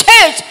are in the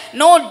church,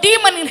 no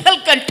demon in hell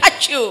can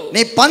touch you.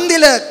 நீ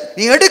பந்தில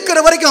நீ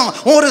எடுக்கிற வரைக்கும்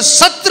ஒரு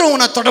சத்துரு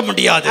உன்னை தொட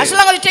முடியாது. As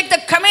long as you take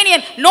the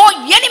communion, no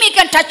enemy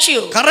can touch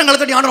you. கரங்களை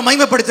தட்டி ஆண்டவரை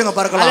மகிமைப்படுத்துங்க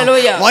பார்க்கலாம்.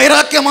 Hallelujah.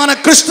 வைராக்கியமான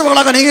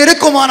கிறிஸ்தவர்களாக நீங்க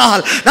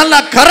இருக்குமானால்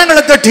நல்ல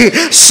கரங்களை தட்டி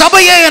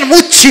சபையே என்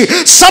மூச்சு,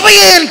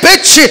 சபையே என்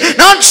பேச்சு,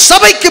 நான்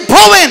சபைக்கு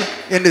போவேன்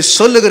என்று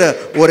சொல்லுகிற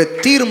ஒரு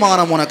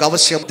தீர்மானம் உனக்கு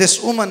அவசியம். This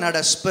woman had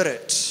a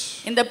spirit.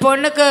 இந்த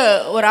பொண்ணுக்கு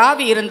ஒரு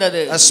ஆவி இருந்தது.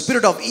 A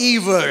spirit of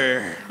evil.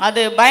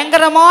 அது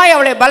பயங்கரமாய்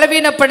அவளை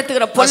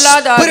பலவீனப்படுத்துகிற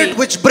பொல்லாத ஆவி. A spirit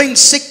which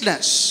brings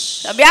sickness.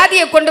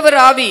 வியாதியை கொண்டு வர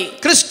ஆவி.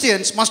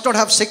 Christians must not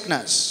have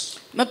sickness.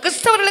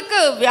 கிறிஸ்தவர்களுக்கு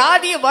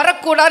வியாதி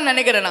வரக்கூடாதுன்னு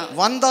நினைக்கிறேன்.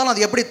 வந்தாலும்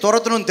அது எப்படி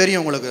துரத்தணும்னு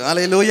தெரியும் உங்களுக்கு.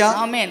 ஹalleluya.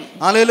 ஆமென்.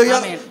 ஹalleluya.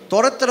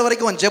 துரத்துற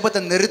வரைக்கும் உன்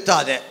ஜெபத்தை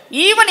நிறுத்தாதே.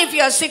 Even if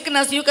you are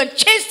sickness, you can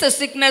chase the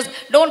sickness.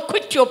 Don't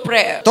quit your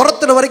prayer.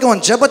 துரத்துற வரைக்கும்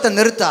உன் ஜெபத்தை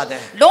நிறுத்தாதே.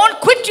 Don't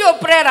quit your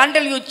prayer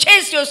until you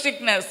chase your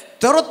sickness.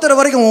 துரத்துற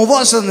வரைக்கும்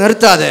உபவாசம்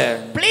நிறுத்தாத.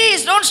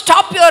 Please don't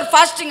stop your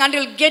fasting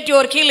until you get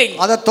your healing.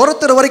 அத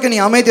துரத்துற வரைக்கும் நீ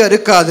அமைதியா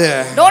இருக்காத.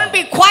 Don't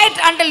be quiet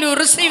until you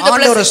receive the blessing.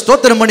 ஆண்டவரை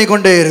ஸ்தோத்திரம்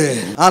பண்ணிக்கொண்டே இரு.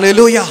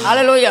 ஹalleluya.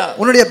 Hallelujah.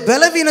 உன்னுடைய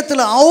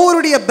பலவீனத்துல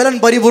அவருடைய பலன்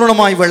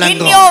பரிபூரணமாய்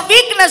விளங்கும். In your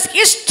weakness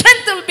his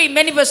strength will be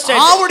manifested.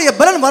 அவருடைய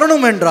பலன்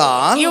வரணும்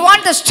என்றால் You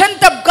want the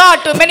strength of God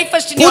to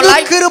manifest in your புது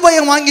life.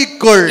 கிருபையை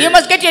வாங்கிக்கொள். You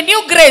must get a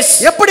new grace.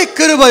 எப்படி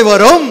கிருபை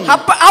வரும்?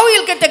 How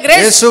you will get the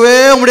grace? இயேசுவே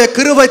உம்முடைய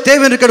கிருபை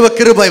தேவை இருக்கிற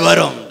கிருபை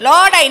வரும்.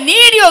 Lord, I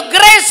need your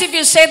grace. If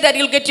you say that,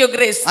 you'll get your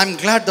grace. I'm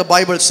glad the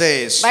Bible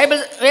says. Bible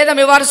வேதம்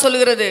இவ்வாறு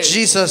சொல்கிறது.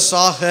 Jesus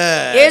saw her.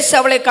 இயேசு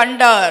அவளை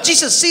கண்டார்.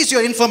 Jesus sees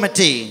your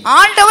infirmity.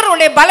 ஆண்டவர்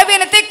உன்னுடைய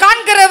பலவீனத்தை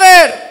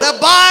காண்கிறவர். The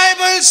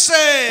Bible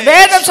says.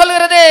 வேதம்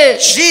சொல்கிறது.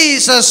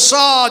 Jesus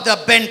saw the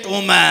bent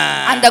woman.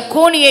 அந்த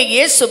கூனியை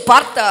இயேசு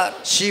பார்த்தார்.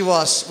 She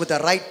was with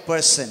the right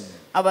person.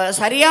 அவ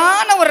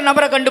சரியான ஒரு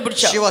நபரை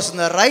கண்டுபிடிச்சா. She was in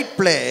the right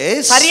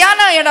place.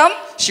 சரியான இடம்.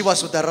 She was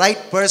with the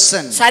right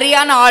person.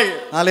 சரியான ஆள்.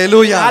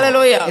 Hallelujah.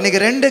 Hallelujah. இன்னைக்கு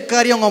ரெண்டு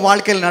காரியம் உங்க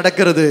வாழ்க்கையில்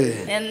நடக்கிறது.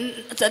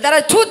 There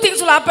are two things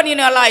will happen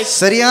in your life.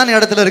 சரியான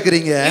இடத்துல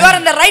இருக்கீங்க. You are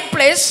in the right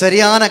place.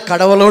 சரியான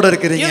கடவுளோட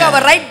இருக்கீங்க. You have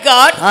a right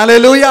God.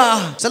 Hallelujah.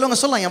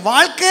 சொல்லுங்க சொல்லலாம் என்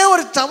வாழ்க்கையே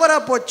ஒரு தவறா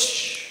போச்சு.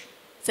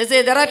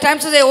 Say there are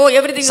times to say oh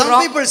everything is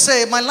wrong. Some people say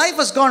my life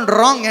has gone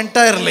wrong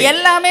entirely.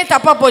 எல்லாமே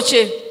தப்பா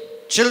போச்சு.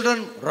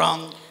 Children wrong.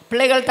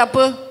 பிள்ளைகள்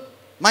தப்பு.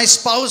 My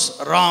spouse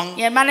wrong.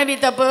 என் மனைவி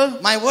தப்பு.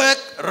 My work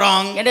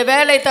wrong. என்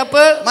வேலை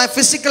தப்பு. My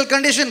physical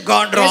condition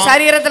gone wrong. என்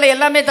சரீரத்துல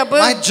எல்லாமே தப்பு.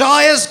 My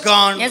joy is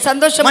gone. என்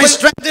சந்தோஷம் My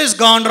strength is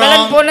gone wrong.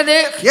 பலன் போனது.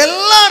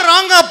 எல்லாம்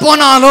ராங்கா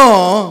போனாலும்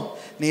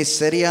நீ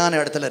சரியான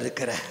இடத்துல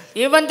இருக்கிற.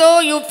 Even though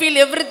you feel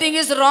everything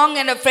is wrong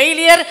and a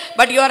failure,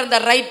 but you are in the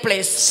right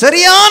place.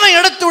 சரியான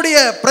இடத்துடைய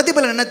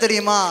பிரதிபலன் என்ன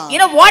தெரியுமா? You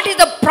know what is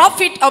the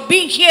profit of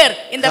being here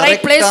in the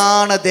right place?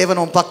 கரெக்டான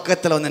தேவன் உன்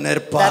பக்கத்துல வந்து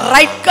நிற்பார். The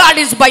right God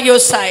is by your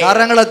side.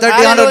 கரங்களை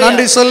தட்டி ஆண்டவருக்கு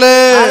நன்றி சொல்லு.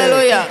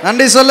 Hallelujah.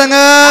 நன்றி சொல்லுங்க.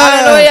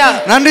 Hallelujah.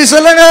 நன்றி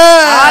சொல்லுங்க.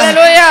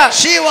 Hallelujah.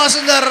 She was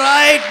in the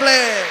right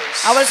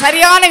place. அவள்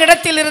சரியான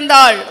இடத்தில்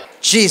இருந்தாள்.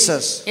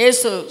 Jesus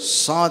இயேசு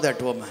saw that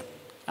woman.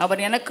 அவர்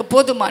எனக்கு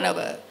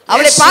போதுமானவர்.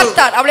 அவளை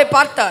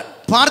பார்த்தார்.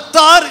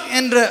 பார்த்தார்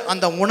என்ற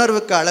அந்த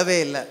உணர்வுக்கு அளவே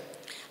இல்லை.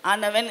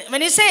 And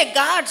when you say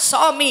God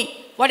saw me,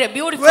 what a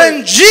beautiful. When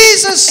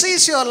Jesus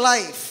sees your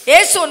life.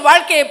 இயேசு உன்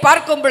வாழ்க்கையை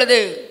பார்க்கும் பொழுது.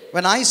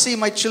 When I see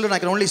my children,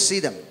 I can only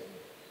see them.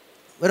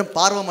 வெறும்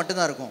பார்வை மட்டும்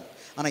தான் இருக்கும்.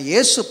 ஆனா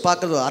இயேசு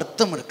பார்க்கிறது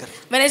அர்த்தம் இருக்கு.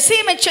 When I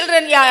see my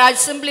children, yeah, I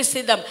simply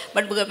see them.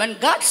 But when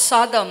God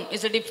saw them,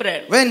 is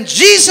different. When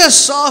Jesus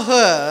saw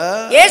her,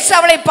 இயேசு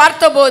அவளை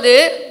பார்த்தபோது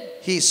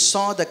he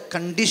saw the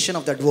condition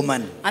of that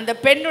woman. அந்த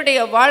பெண்ணுடைய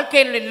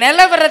வாழ்க்கையினுடைய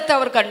நிலவரத்தை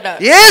அவர் கண்டார்.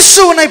 இயேசு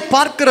உன்னை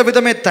பார்க்கிற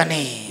விதமே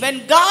தனி. When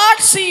God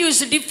see you is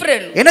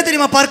different. என்ன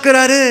தெரியுமா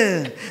பார்க்கிறாரு?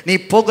 நீ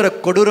போகிற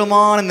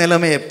கொடூரமான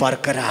நிலைமையை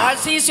பார்க்கிறார். God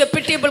sees your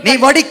pitiable. நீ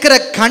வடிக்கிற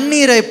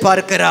கண்ணீரை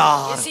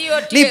பார்க்கிறார்.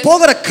 நீ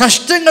போகிற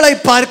கஷ்டங்களை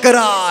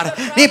பார்க்கிறார்.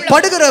 நீ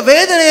படுகிற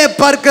வேதனையை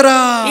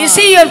பார்க்கிறார். He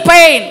see your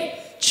pain.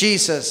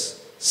 Jesus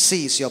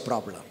sees your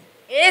problem.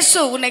 இயேசு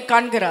உன்னை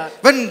காண்கிறார்.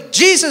 When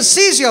Jesus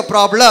sees your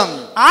problem,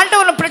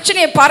 ஆண்டவர் உன்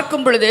பிரச்சனையை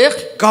பார்க்கும் பொழுது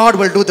God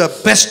will do the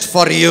best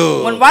for you.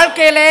 உன்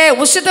வாழ்க்கையிலே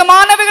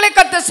உசிதமானவைகளை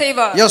கர்த்தர்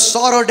செய்வார். Your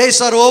sorrow days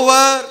are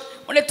over.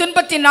 உன்னுடைய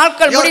துன்பத்தின்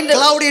நாட்கள் முடிந்தது.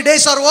 Your cloudy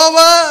days are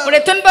over.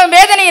 உன்னுடைய துன்பம்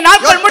வேதனையின்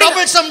நாட்கள் முடிந்தது.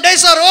 Your troublesome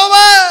days are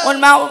over.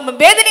 உன்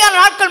வேதனையான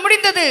நாட்கள்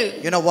முடிந்தது.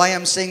 You know why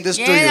I'm saying this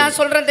to you? நான்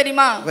சொல்றேன்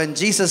தெரியுமா? When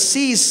Jesus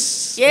sees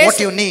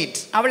what you need,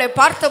 அவளை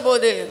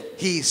பார்த்தபோது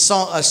he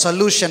saw a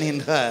solution in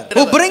her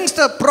who brings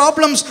the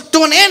problems to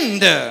an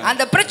end.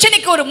 அந்த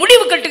பிரச்சனைக்கு ஒரு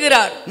முடிவு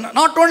கட்டுகிறார்.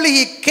 Not only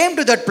he came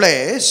to that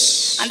place,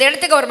 அந்த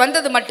இடத்துக்கு அவர்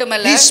வந்தது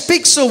மட்டுமல்ல, he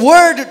speaks a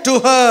word to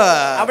her.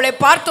 அவளை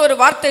பார்த்து ஒரு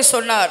வார்த்தை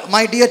சொன்னார்.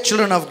 My dear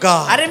children of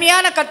God,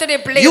 அருமையான கர்த்தருடைய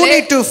பிள்ளைகளே, you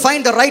need to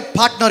find the right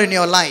partner in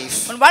your life.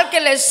 உன்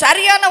வாழ்க்கையில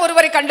சரியான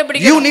ஒருவரை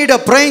கண்டுபிடிக்கணும். You need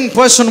a praying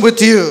person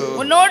with you.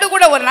 உன்னோடு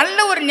கூட ஒரு நல்ல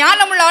ஒரு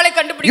ஞானமுள்ள ஆளை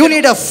கண்டுபிடிக்கணும். You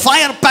need a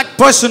fire packed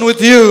person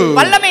with you.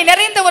 வல்லமை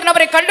நிறைந்த ஒரு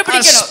நபரை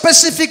கண்டுபிடிக்கணும். A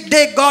specific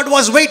day God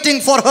was waiting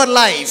for her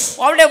life.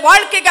 அவளுடைய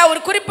வாழ்க்கைக்கு ஒரு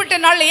குறிப்பிட்ட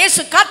நாள்ல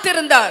இயேசு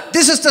காத்திருந்தார்.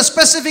 This is the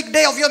specific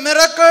day of your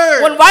miracle.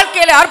 உன்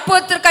வாழ்க்கையில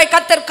அற்புதத்திற்காய்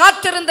கர்த்தர்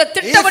காத்திருந்த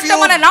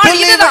திட்டவட்டமான நாள்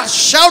இதுதான்.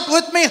 Shout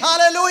with me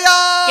hallelujah.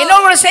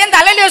 என்னோடு சேர்ந்து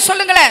அல்லேலூயா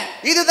சொல்லுங்களேன்.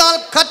 இதுதான்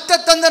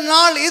கர்த்தர் தந்த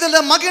நாள்.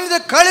 இதில மகிழ்ந்து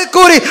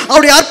களிகூறி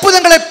அவருடைய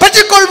அற்புதங்களை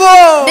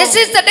பெற்றுக்கொள்வோம். This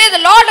is the day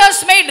the Lord has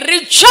made.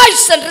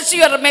 Rejoice and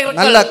receive your miracle.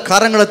 நல்ல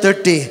கரங்களை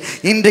தட்டி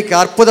இன்றைக்கு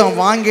அற்புதம்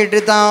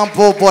வாங்கிட்டு தான்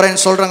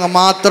போறேன்னு சொல்றங்க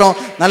மாத்திரம்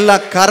நல்ல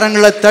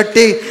கரங்களை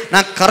தட்டி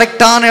நான்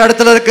கரெக்டான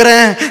இடத்துல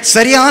இருக்கிறேன்,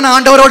 சரியான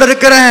ஆண்டவரோடு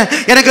இருக்கிறேன்,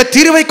 எனக்கு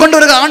தீர்வை கொண்டு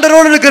வர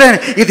ஆண்டவரோடு இருக்கிறேன்,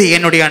 இது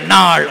என்னுடைய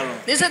நாள்.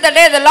 This is the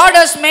day the Lord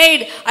has made.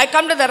 I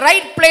come to the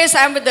right place.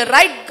 I am with the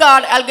right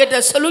God. I'll get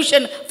a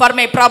solution for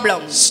my problem.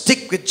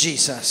 Stick with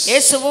Jesus.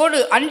 இயேசுவோடு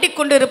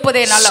அண்டிக்கொண்டு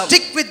இருப்பதே நலம்.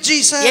 Stick with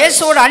Jesus.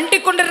 இயேசுவோடு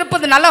அண்டிக்கொண்டு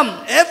இருப்பது நலம்.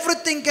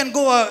 Everything can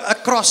go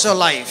across your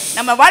life.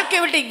 நம்ம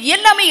வாழ்க்கையை விட்டு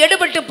எல்லாமே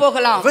எடுபட்டு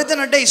போகலாம்.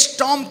 Within a day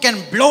storm can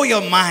blow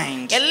your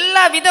mind.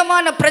 எல்லா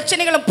விதமான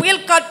பிரச்சனைகளும்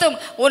புயல் காத்தும்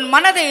உன்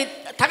மனதை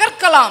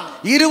தகர்க்கலாம்.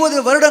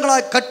 20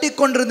 வருடங்களாய்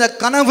கட்டிக்கொண்டிருந்த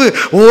கனவு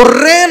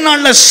ஒரே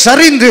நாள்ல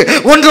சரிந்து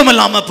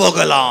ஒன்றுமில்லாம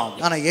போகலாம்.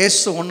 ஆனா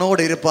இயேசு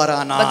உன்னோடு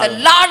இருப்பாரானா? But the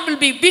Lord will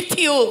be with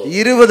you.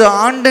 20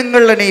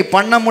 ஆண்டுகள்ல நீ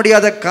பண்ண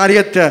முடியாத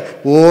காரியத்தை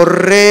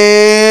ஒரே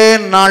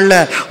நாள்ல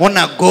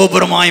உன்னை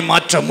கோபுரமாய்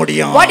மாற்ற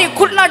முடியும். What you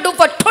could not do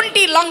for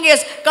 20 long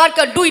years, God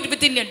can do it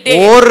within a day.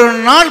 ஒரு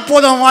நாள்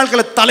போதும்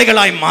வாழ்க்கையில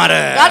தலைகளாய் மாற.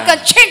 God can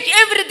change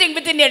everything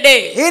within a day.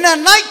 In a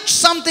night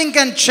something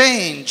can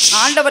change.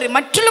 ஆண்டவர்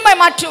மற்றலுமாய்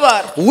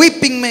மாற்றுவார்.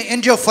 Weeping may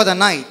endure for the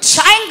night,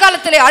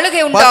 சாயங்காலத்திலே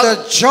அழுகை but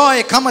உண்டாகும். the joy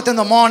cometh in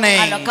the morning.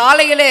 அந்த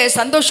காலையிலே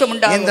சந்தோஷம்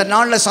உண்டாகும். இந்த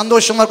நாள்ல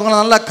சந்தோஷமா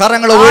இருக்கவங்க நல்ல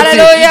கரங்களை உயர்த்தி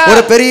Hallelujah.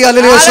 ஒரு பெரிய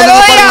அல்லேலூயா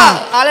சொல்லுங்க பாருங்க.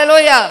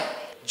 Hallelujah.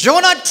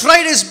 Jonah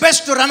tried his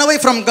best to run away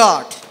from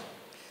God.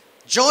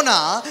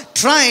 Jonah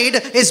tried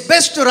his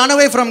best to run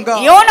away from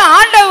God. YONO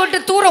ஆண்டவரை விட்டு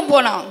தூரம்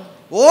போனான்.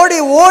 ஓடி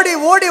ஓடி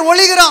ஓடி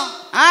ஒளிகிறான்.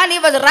 And he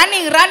was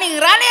running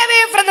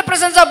away from the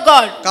presence of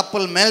God.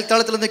 கப்பல் மேல்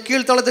தளத்துல இருந்து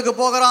கீழ் தளத்துக்கு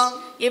போகிறான்.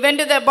 He went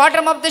to the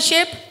bottom of the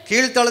ship.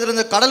 கீழ் தளத்துல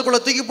இருந்து கடலுக்குள்ள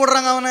தூக்கி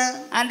போடுறாங்க அவனை.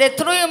 And they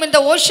threw him in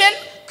the ocean.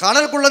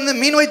 கடலுக்குள்ள இருந்து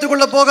மீன்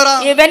வைத்துக்குள்ள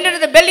போகிறான். He went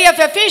into the belly of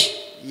a fish.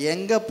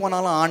 எங்க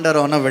போனாலும் ஆண்டவர்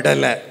அவனை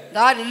விடல.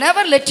 God will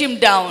never let him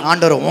down.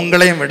 ஆண்டவர்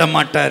உங்களையும் விட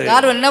மாட்டாரு.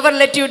 God will never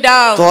let you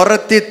down.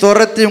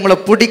 துரத்தி உங்களை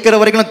பிடிக்கிற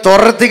வரைக்கும்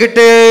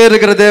துரத்திக்கிட்டே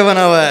இருக்கிற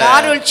தேவன் அவர்.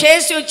 God will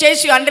chase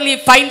you until he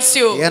finds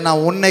you. ஏன்னா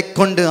உன்னை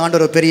கொண்டு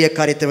ஆண்டவர் பெரிய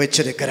காரியத்தை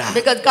வச்சிருக்கிறார்.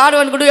 Because God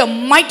wants to do a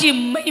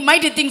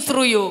mighty things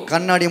through you.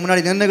 கண்ணாடி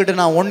முன்னாடி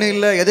நின்னுகிட்டு நான் ஒண்ணு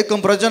இல்ல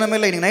எதுக்கும் பிரயோஜனம்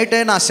இல்லை இன்னைக்கு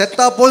நைட்டே நான்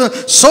செத்தா போதும்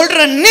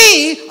சொல்ற நீ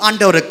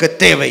ஆண்டவருக்கு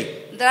தேவை.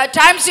 There are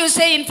times you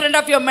say in front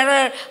of your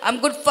mirror, I'm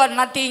good for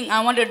nothing, I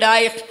want to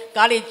die.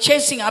 God is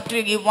chasing after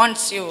you, he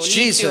wants you.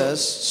 Jesus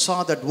saw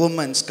that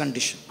woman's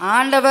condition.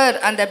 ஆண்டவர்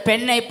அந்த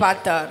பெண்ணை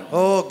பார்த்தார்.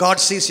 Oh, God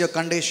sees your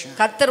condition.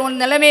 கர்த்தர் உன்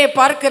நிலைமையை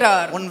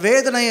பார்க்கிறார். உன்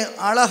வேதனை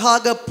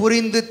அழகாக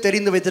புரிந்து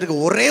தெரிந்து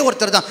வைத்திருக்க ஒரே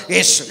ஒருத்தர் தான்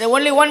இயேசு. The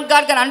only one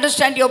God can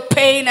understand your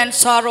pain and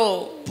sorrow.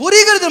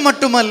 புரிகிறது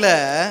மட்டுமல்ல,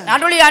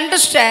 not only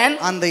understand,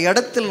 அந்த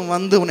இடத்தில்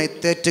வந்து உன்னை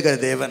தேற்றுகிற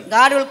தேவன்.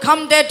 God will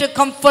come there to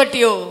comfort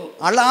you.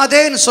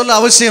 அழாதேன்னு சொல்ல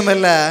அவசியம்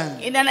இல்ல.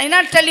 I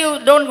not tell you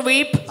don't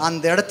weep.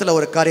 அந்த இடத்துல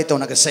ஒரு காரியத்தை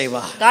உனக்கு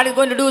செய்வார். God is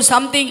going to do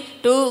something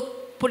to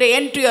put an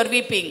end to your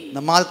weeping.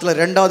 இந்த மாதத்துல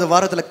இரண்டாவது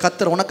வாரத்துல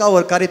கர்த்தர் உனக்காக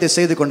ஒரு காரியத்தை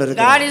செய்து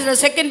கொண்டிருக்கிறார். God is the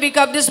second week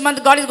of this month,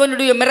 God is going to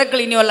do a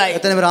miracle in your life.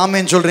 எத்தனை பேர்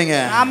ஆமென் சொல்றீங்க?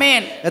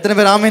 Amen. எத்தனை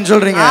பேர் ஆமென்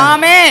சொல்றீங்க?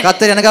 Amen.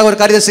 கர்த்தர் எனக்காக ஒரு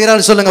காரியத்தை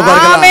செய்றாரு சொல்லுங்க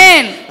பாருங்க.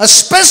 Amen. A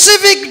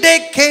specific day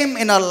came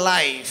in our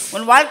life.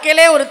 உன்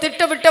வாழ்க்கையிலே ஒரு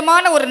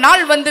திட்டவட்டமான ஒரு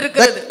நாள்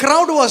வந்திருக்கிறது. The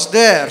crowd was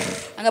there.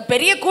 அங்க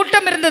பெரிய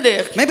கூட்டம் இருந்தது.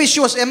 Maybe she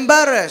was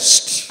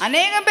embarrassed.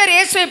 அநேகம் பேர்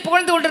இயேசுவை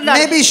புகழ்ந்து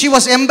கொண்டிருந்தார்கள். Maybe she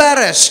was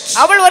embarrassed.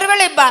 அவள்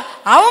ஒருவேளை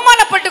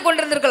அவமானப்பட்டு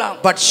கொண்டிருந்திருக்கலாம்.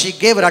 But she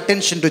gave her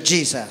attention to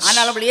Jesus.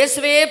 ஆனால் அவள்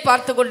இயேசுவையே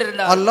பார்த்து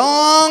கொண்டிருந்தாள். A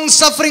long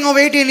suffering of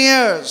 18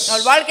 years.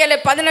 அவள் வாழ்க்கையிலே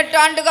 18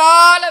 ஆண்டு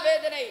கால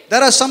வேதனை.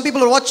 There are some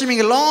people watching me,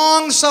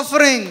 long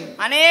suffering.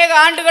 அநேக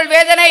ஆண்டுகள்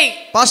வேதனை.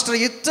 பாஸ்டர்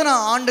இத்தனை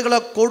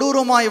ஆண்டுகளா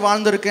கொடூரமாய்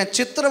வாழ்ந்திருக்கேன்,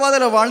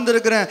 சித்திரவதையில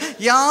வாழ்ந்திருக்கிறேன்,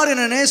 யார்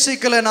என்ன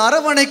நேசிக்கல, என்ன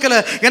அரவணைக்கல,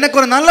 எனக்கு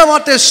ஒரு நல்ல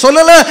வார்த்தை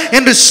சொல்லல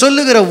என்று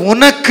சொல்லுகிற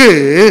உனக்கு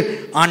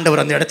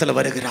ஆண்டவர் அந்த இடத்துல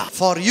வருகிறார்.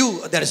 For you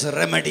there is a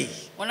remedy.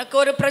 உனக்கு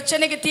ஒரு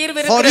பிரச்சனைக்கு தீர்வு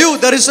இருக்கு. For you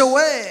there is a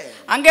way.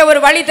 அங்கே ஒரு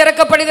வழி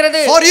திறக்கப்படுகிறது.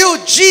 For you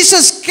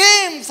Jesus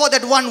came for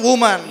that one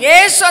woman.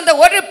 இயேசு அந்த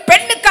ஒரு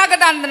பெண்ணுக்காக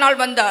தான் அந்த நாள்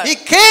வந்தார். He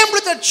came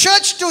to the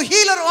church to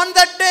heal her on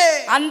that day.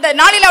 அந்த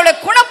நாளில் அவளை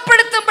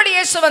குணப்படுத்தும்படி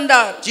இயேசு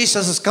வந்தார்.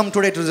 Jesus has come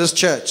today to this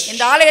church.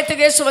 இந்த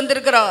ஆலயத்துக்கு இயேசு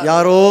வந்திருக்கிறார்.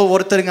 யாரோ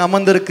ஒருத்தர் இங்க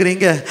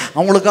அமர்ந்திருக்கிறீங்க,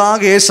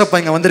 அவங்களுக்காக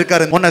இயேசப்பா இங்க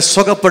வந்திருக்காரு. உன்னை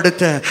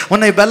சுகப்படுத்த,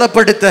 உன்னை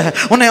பலப்படுத்த,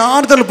 உன்னை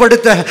ஆறுதல்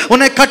படுத்த,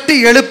 உன்னை கட்டி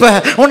எழுப்ப,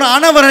 உன்னை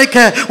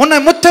அணவணைக்க, உன்னை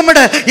முத்தமிட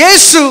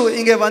இயேசு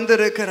இங்க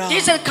வந்திருக்கிறார்.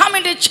 Jesus come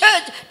into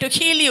church to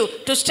heal you,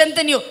 to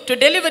strengthen you, to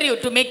deliver you,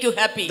 to make you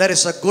happy. There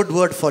is a good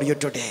word for you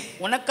today.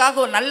 உனக்காக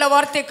ஒரு நல்ல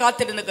வார்த்தை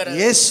காத்திருக்கிறார்.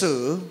 இயேசு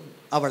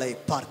அவளை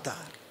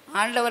பார்த்தார்.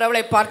 ஆண்டவர்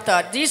அவளை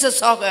பார்த்தார். Jesus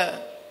saw her.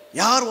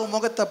 யார் உன்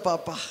முகத்தை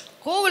பாப்பா?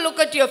 Who will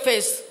look at your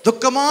face?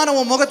 துக்கமான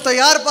உன் முகத்தை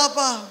யார்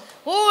பாப்பா?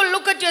 Who will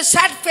look at your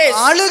sad face?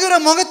 அழுகிற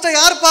முகத்தை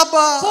யார்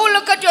பாப்பா? Who will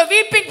look at your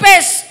weeping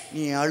face?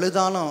 நீ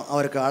அழுதாலும்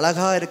அவருக்கு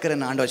அழகா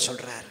இருக்கிறன்னு ஆண்டவர்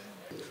சொல்றார்.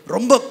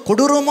 ரொம்ப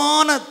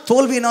கொடூரமான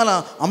தோல்வியினால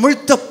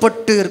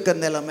அமிழ்த்தப்பட்டு இருக்கிற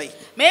நிலைமை.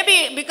 Maybe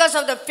because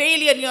of the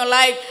failure in your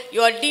life,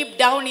 you are deep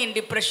down in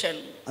depression.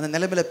 அந்த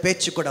நிலைமையில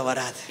பேச்சு கூட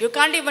வராது. You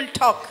can't even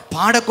talk.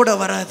 பாட கூட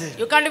வராது.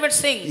 You can't even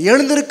sing.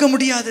 எழுந்திருக்க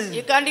முடியாது.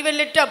 You can't even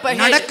lift up a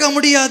head. நடக்க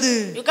முடியாது.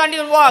 You can't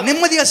even walk.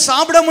 நிம்மதியா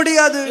சாப்பிட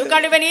முடியாது. You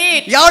can't even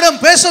eat. யாரும்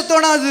பேச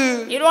தோணாது.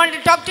 You don't want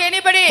to talk to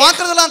anybody.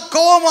 பார்க்கிறதெல்லாம்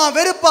கோவமா,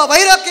 வெறுப்பா,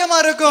 வைராக்கியமா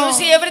இருக்கும். You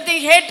see everything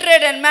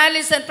hatred and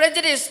malice and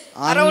prejudice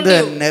around அந்த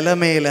you.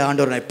 நிலைமையில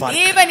ஆண்டவர் உன்னை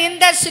பார்க்கிறார். Even in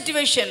that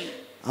situation,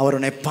 அவர்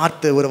உன்னை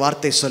பார்த்து ஒரு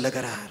வார்த்தை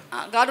சொல்லுகிறார்.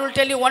 God will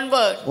tell you one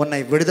word. உன்னை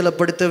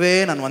விடுதலைப்படுத்தவே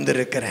நான்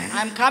வந்திருக்கிறேன்.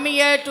 I am coming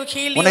here to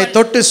heal you. உன்னை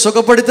தொட்டு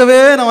சுகப்படுத்தவே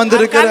நான்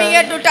வந்திருக்கிறேன். I am coming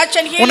here to touch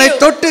and heal you. உன்னை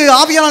தொட்டு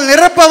ஆவியால்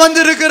நிரப்ப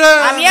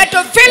வந்திருக்கிறேன். I am here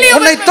to fill you.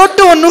 உன்னை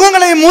தொட்டு உன்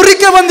நுகங்களை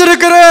முறிக்க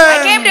வந்திருக்கிறேன். I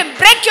came to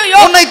break your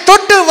yoke. உன்னை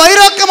தொட்டு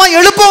வைராக்கியமாய்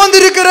எழுப்ப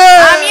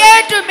வந்திருக்கிறேன். I am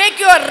here to make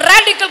you a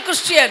radical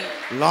Christian.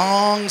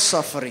 Long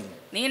suffering.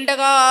 நீண்ட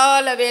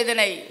கால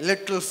வேதனை.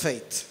 Little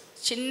faith.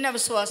 சின்ன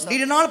விசுவாசம்.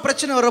 நீண்ட நாள்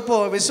பிரச்சனை வரப்போ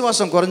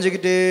விசுவாசம்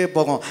குறைஞ்சிக்கிட்டே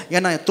போகும்.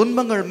 ஏன்னா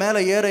துன்பங்கள் மேல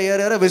ஏற ஏற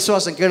ஏற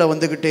விசுவாசம் கீழே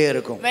வந்துகிட்டே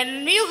இருக்கும். When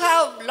you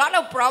have lot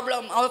of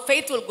problem, our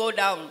faith will go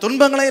down.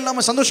 துன்பங்களே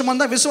இல்லாம சந்தோஷமா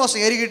இருந்தா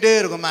விசுவாசம் ஏறிக்கிட்டே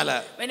இருக்கும் மேல.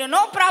 When you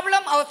no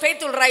problem, our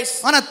faith will rise.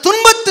 ஆனா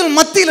துன்பத்தின்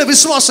மத்தியில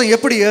விசுவாசம்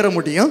எப்படி ஏற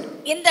முடியும்?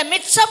 In the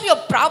midst of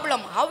your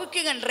problem, how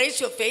you can raise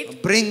your faith?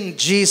 Bring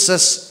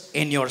Jesus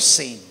in your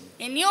sin.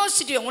 In your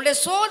situation, உங்களுடைய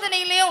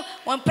சோதனையிலயும்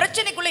உன்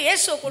பிரச்சனைக்குள்ள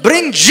இயேசுவை கொண்டு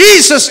Bring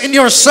Jesus in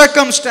your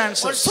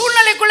circumstances. ஒரு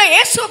சூழ்நிலைக்குள்ள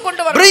இயேசுவை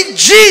கொண்டு வர. Bring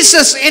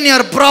Jesus in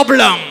your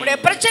problem. உங்களுடைய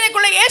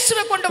பிரச்சனைக்குள்ள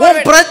இயேசுவை கொண்டு வர.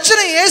 உன்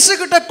பிரச்சனை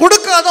இயேசு கிட்ட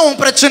கொடுக்காத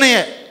உன்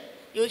பிரச்சனையை.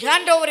 You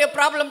hand over your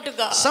problem to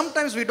God.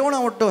 Sometimes we don't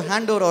know how to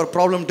hand over our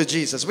problem to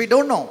Jesus. We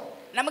don't know.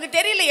 நமக்கு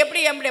தெரியல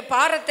எப்படி நம்முடைய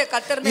பாரத்தை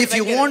கர்த்தர் மேல் If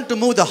you want to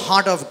move the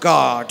heart of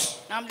God,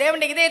 நாம்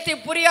தேவனுடைய இதயத்தை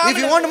புரியாமல், if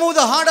you want to move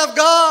the heart of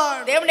God,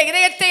 தேவனுடைய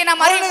இதயத்தை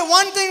நாம் only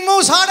one thing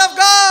moves heart of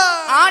God.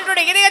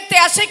 ஆண்டவருடைய இதயத்தை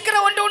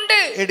அசைக்கிற ஒன்று உண்டு.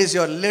 It is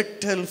your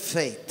little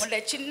faith.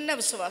 உங்களுடைய சின்ன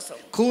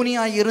விசுவாசம்.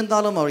 கூனியா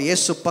இருந்தாலும் அவர்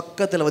இயேசு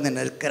பக்கத்துல வந்து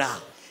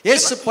நிற்கிறார்.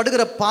 இயேசு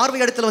படுகிற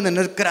பார்வை இடத்துல வந்து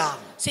நிற்கிறார்.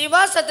 She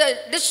was at the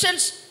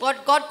distance what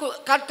God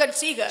could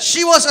see her.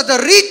 She was at the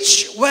reach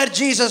where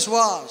Jesus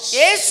was.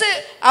 இயேசு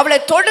அவளை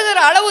தொடுகிற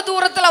அளவு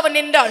தூரத்தில் அவள்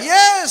நின்றாள்.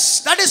 Yes,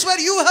 that is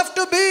where you have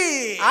to be.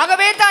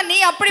 ஆகவே தான் நீ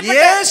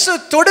அப்படிப்பட்ட இயேசு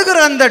தொடுகிற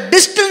அந்த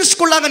டிஸ்டன்ஸ்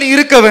குள்ளாக நீ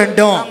இருக்க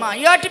வேண்டும். ஆமா,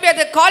 you have to be at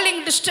the calling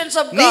distance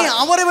of God. நீ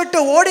அவரை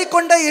விட்டு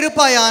ஓடிக்கொண்டே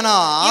இருப்பாயானா,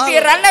 if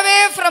you run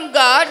away from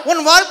God,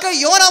 உன் வாழ்க்கை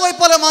யோனாவை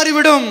போல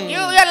மாறிவிடும்.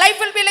 your life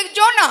will be like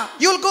Jonah.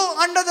 You will go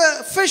under the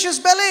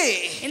fish's belly.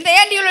 In the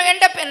end you will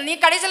end up நீ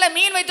கடைசில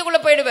மீன் வயித்துக்குள்ள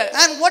போய்டுவே.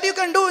 And what you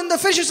can do in the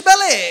fish's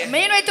belly?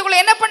 மீன் வயித்துக்குள்ள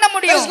என்ன பண்ண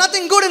முடியும்? There is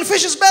nothing good in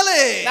fish's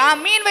belly. நான்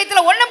மீன்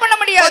வயித்துல ஒண்ணும் பண்ண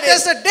முடியாது. But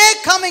there's a day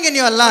coming in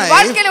your life.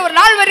 வாழ்க்கையில ஒரு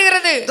நாள்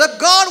வருகிறது. The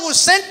God who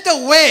sent the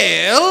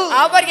whale,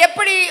 அவர்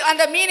எப்படி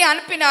அந்த மீனை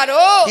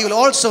அனுப்பினாரோ, he will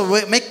also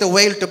make the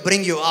whale to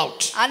bring you out.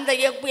 அந்த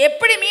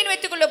எப்படி மீன்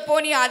வயித்துக்குள்ள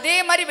போனியோ அதே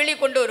மாதிரி வெளிய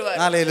கொண்டு வருவார்.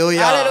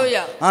 Hallelujah.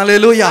 Hallelujah.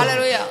 Hallelujah.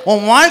 Hallelujah.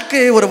 உன்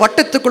வாழ்க்கை ஒரு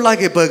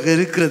வட்டத்துக்குள்ளாக இப்ப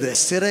இருக்கிறது.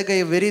 சிறகை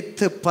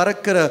விரித்து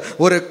பறக்கிற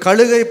ஒரு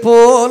கழுகை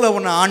போல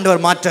உன்னை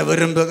ஆண்டவர் மாற்ற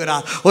விரும்புகிறார்.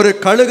 ஒரு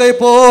கழுகை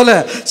போல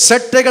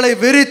செட்டைகளை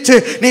விரித்து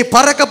நீ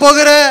பறக்க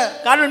போகிற.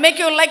 God will make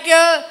you like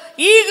a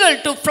eagle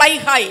to fly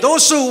high.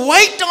 Those who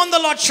wait on the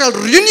Lord shall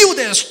renew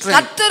their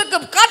strength.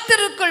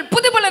 கர்த்தருக்குள்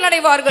புதுபலன்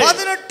அடைவார்கள்.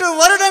 18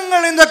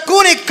 வருடங்கள் இந்த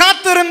கூனி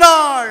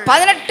காத்திருந்தாள்.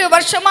 18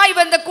 வருஷமாய்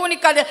வந்த கூனி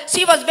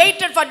she was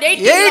waited for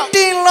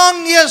 18 long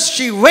years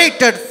she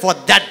waited for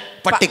that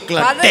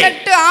particular day.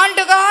 18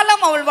 ஆண்டு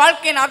காலம் அவள்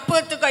வாழ்க்கையின்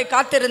அற்புதத்துக்காய்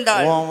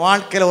காத்திருந்தாள். உன்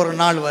வாழ்க்கையில ஒரு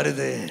நாள்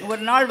வருது.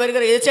 ஒரு நாள்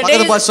வருகிறது.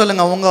 பக்கத்துல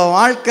சொல்லுங்க, உங்க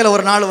வாழ்க்கையில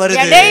ஒரு நாள்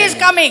வருது. A day is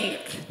coming.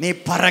 நீ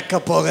பறக்க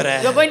போகிற.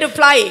 You are going to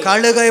fly.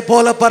 கழுகை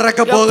போல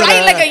பறக்க போகிற. You fly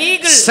like an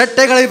eagle.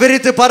 செட்டைகளை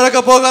விரித்து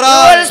பறக்க போகிறாய்.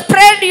 You will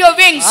spread your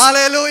wings.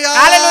 Hallelujah.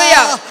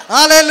 Hallelujah.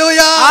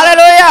 Hallelujah.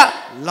 Hallelujah.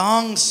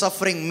 Long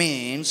suffering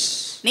means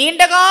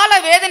நீண்ட கால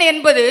வேதனை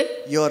என்பது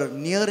you are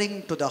nearing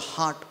to the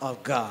heart of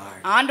God.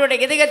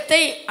 ஆண்டவருடைய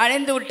இதயத்தை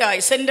அடைந்து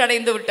விட்டாய்,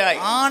 சென்றடைந்து விட்டாய்.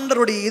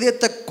 ஆண்டவருடைய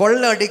இதயத்தை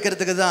கொள்ள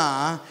அடிக்கிறதுக்கு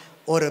தான்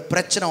ஒரு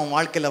பிரச்சனை உன்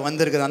வாழ்க்கையில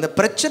வந்திருக்குது. அந்த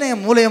பிரச்சனை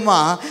மூலமா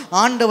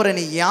ஆண்டவரை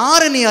நீ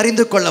யாரை நீ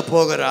அறிந்து கொள்ள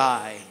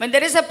போகிறாய். When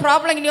there is a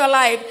problem in your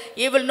life,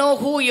 you will know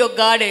who your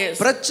God is.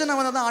 பிரச்சனை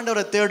வந்தா தான்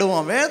ஆண்டவரை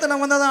தேடுவோம். வேதனை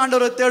வந்தா தான்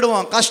ஆண்டவரை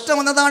தேடுவோம். கஷ்டம்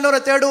வந்தா தான்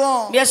ஆண்டவரை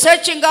தேடுவோம். We are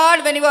searching God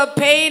when you have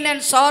pain and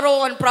sorrow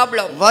and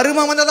problem.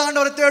 வறுமை வந்தா தான்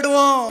ஆண்டவரை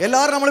தேடுவோம்.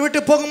 எல்லாரும் நம்மளை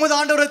விட்டு போகும்போது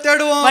ஆண்டவரை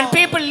தேடுவோம். When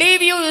people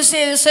leave you, you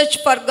say search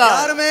for God.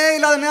 யாருமே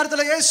இல்லாத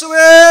நேரத்துல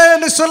இயேசுவே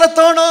என்று சொல்ல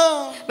தோணும்.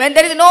 When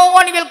there is no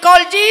one, you will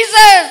call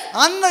Jesus.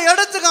 அந்த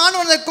இடத்துக்கு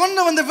ஆண்டவரை கொண்டு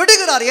வந்து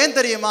விடுகிறார். ஏன்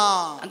தெரியுமா?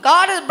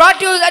 God has brought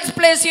you to that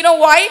place. You know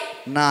why?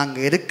 நாங்க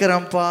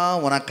இருக்கிறோம்ப்பா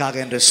உனக்காக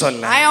என்று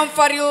சொல்ல. I am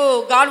for you.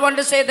 God want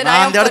to say that I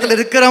am. அந்த இடத்துல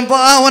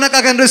இருக்கிறோம்ப்பா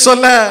உனக்காக என்று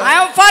சொல்ல. I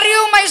am for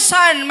you, my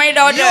son, my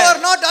daughter. You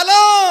are not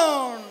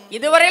alone.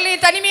 இதுவரையில் நீ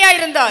தனிமையா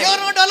இருந்தாய். You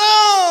are not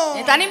alone.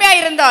 நீ தனிமையா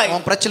இருந்தாய்.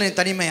 உன் பிரச்சனை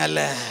தனிமை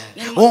அல்ல.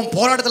 உன்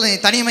போராட்டத்துல நீ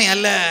தனிமை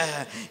அல்ல.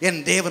 என்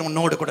தேவன்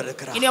உன்னோடு கூட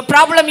இருக்கிறார். In your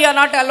problem you are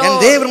not alone. என்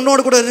தேவன்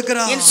உன்னோடு கூட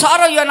இருக்கிறார். In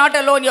sorrow you are not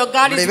alone. Your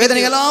God is with you.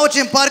 வேதனைகள்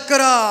எல்லாவற்றையும்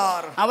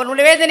பார்க்கிறார். அவர்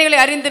உன்னுடைய வேதனைகளை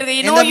அறிந்திருக்கிறார்.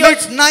 You know in the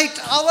midnight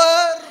hour,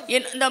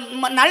 இந்த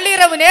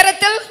நள்ளிரவு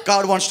நேரத்தில்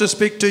God wants to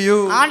speak to you.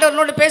 ஆண்டவர்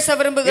உன்னோடு பேச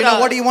விரும்புகிறார். You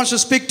know what he wants to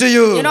speak to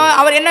you? You know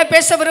அவர் என்ன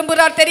பேச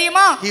விரும்புகிறார்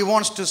தெரியுமா? He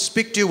wants to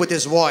speak to you with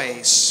his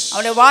voice.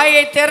 அவருடைய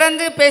வாயை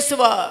திறந்து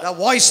பேசுவார். The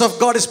voice of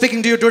God is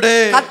speaking to you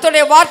today.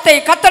 கர்த்தருடைய வார்த்தை,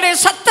 கர்த்தருடைய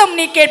சத்தம்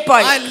நீ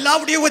கேட்பாய். I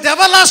loved you with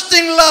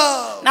everlasting love.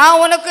 நான்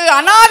உனக்கு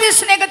அநாதி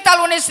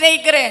சிநேகத்தால் உன்னை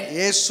சிநேகிக்கிறேன்.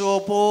 இயேசுவை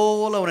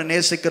போல உன்னை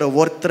நேசிக்கிற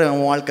ஒருத்தரை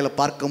உன் வாழ்க்கையில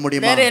பார்க்க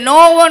முடியுமா? There is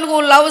no one who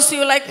loves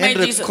you like my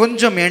Jesus.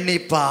 கொஞ்சம்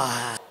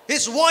எண்ணிப்பார்.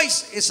 His voice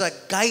is a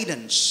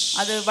guidance.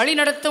 அது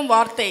வழிநடத்தும்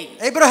வார்த்தை.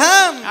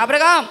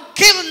 Abraham,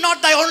 kill not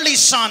thy only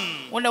son.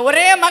 உன்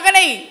ஒரே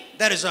மகனை.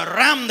 There is a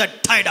ram that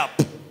tied up.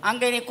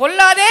 அங்கே நீ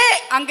கொல்லாதே,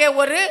 அங்கே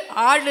ஒரு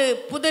ஆடு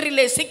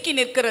புதரிலே சிக்கி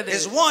நிற்கிறது.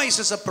 His voice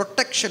is a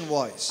protection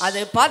voice. அது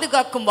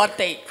பாதுகாக்கும்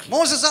வார்த்தை.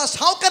 Moses asked,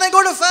 how can I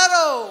go to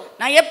Pharaoh?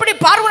 நான் எப்படி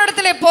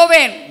பார்வோனிடத்திலே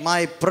போவேன்?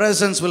 My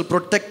presence will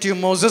protect you,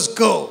 Moses.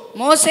 Go.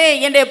 மோசே,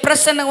 என்னுடைய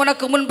பிரசன்னம்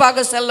உனக்கு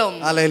முன்பாக செல்லும்.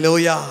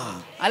 Hallelujah.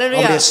 Hallelujah.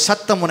 அவருடைய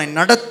சத்தம் உன்னை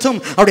நடத்தும்,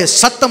 அவருடைய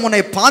சத்தம் உன்னை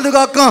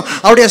பாதுகாக்கும்,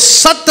 அவருடைய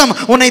சத்தம்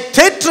உன்னை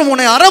தேற்றும்,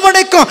 உன்னை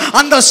அரவணைக்கும்.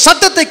 அந்த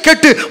சத்தத்தை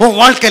கேட்டு உன்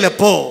வாழ்க்கையில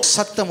போ.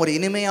 சத்தம் ஒரு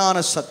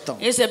இனிமையான சத்தம்.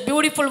 It's a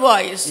beautiful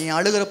voice. நீ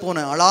அழுகிறப்போ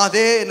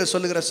அழாதே என்று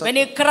சொல்லுகிற When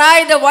சத்தம். you cry,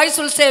 the voice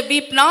will say,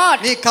 weep not.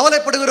 நீ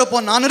கவலைப்படுகிறப்போ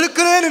நான்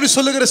இருக்கிறேன் என்று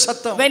சொல்லுகிற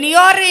சத்தம். When you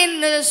are in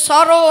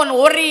sorrow and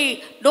worry,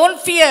 don't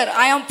fear,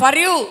 I am for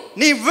you.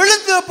 நீ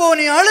விழுந்தப்போ,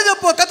 நீ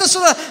அழுதப்போ கர்த்தர்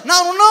சொல்ல,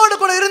 நான் உன்னோடு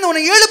கூட இருந்து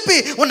உன்னை எழுப்பி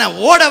உன்னை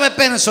ஓட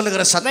வைப்பேன்னு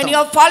சொல்லுகிற சத்தம். When you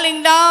are falling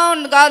down,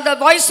 God, the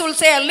voice will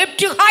say, I lift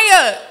you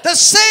higher. The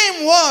same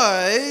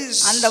voice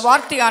அந்த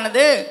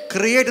வார்த்தையானது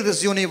created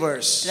this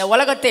universe. இந்த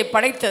உலகத்தை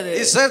படைத்தது.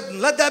 He said,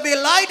 let there be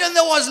light, and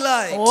there was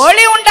light.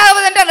 ஒளி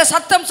உண்டாவது என்று அந்த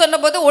சத்தம்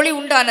சொன்னபோது ஒளி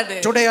உண்டானது.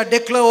 Today I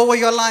declare over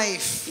your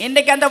life,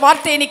 இன்றைக்கு அந்த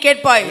வார்த்தையை நீ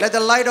கேட்பாய். let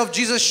the light of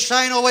Jesus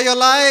shine over your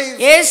life.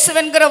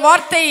 இயேசுவின்கிற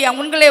வார்த்தை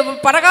உங்களை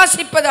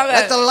பிரகாசிப்பதாக.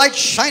 Let the light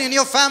shine in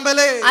your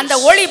family. அந்த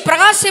ஒளி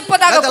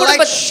பிரகாசிப்பதாக Let the light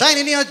குடும்பத்தில். shine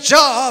in your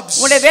jobs.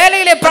 உன்னுடைய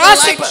வேலையிலே Let the light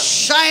பிரகாசிப்ப.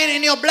 shine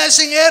in your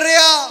blessing area.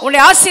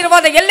 உன்னுடைய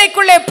ஆசீர்வாத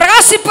எல்லைக்குள்ளே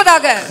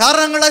பிரகாசிப்பதாக.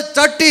 கரங்களை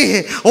தட்டி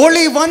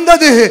ஒளி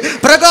வந்தது,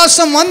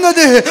 பிரகாசம்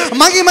வந்தது,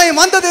 மகிமை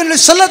வந்தது என்று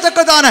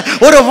சொல்லத்தக்கதான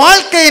ஒரு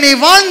வாழ்க்கையை நீ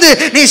வாழ்ந்து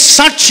நீ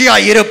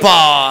சாட்சியாய்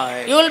இருப்பாய்.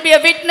 You will be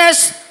a witness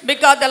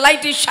because the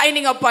light is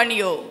shining upon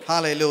you.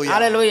 Hallelujah.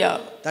 Hallelujah.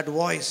 That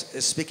voice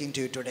is speaking to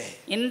you today.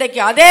 இன்றைக்கு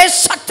அதே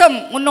சத்தம்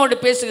உன்னோடு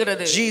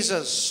பேசுகிறது.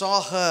 Jesus saw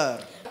her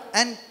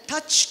and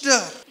touched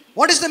her.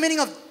 What is the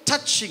meaning of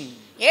touching?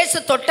 இயேசு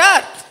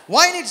தொட்டார்.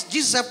 Why needs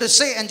Jesus have to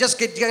say and just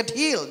get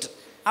healed?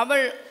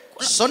 அவள்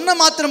சொன்ன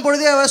மாத்திரம்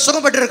பொழுதே அவர்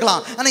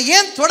சுகப்பட்டிருக்கலாம். ஆனா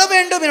ஏன் தொட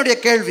வேண்டும் என்னுடைய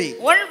கேள்வி.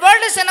 one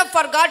word is enough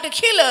for God to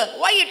heal her.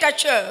 Why you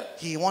touch her?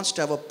 He wants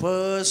to have a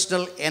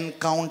personal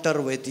encounter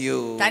with you.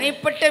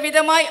 தனிப்பட்ட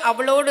விதமாய்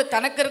அவளோடு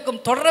தனக்கு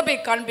இருக்கும் தொடர்பை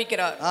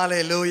காண்பிக்கிறார்.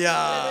 Hallelujah.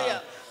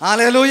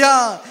 Hallelujah.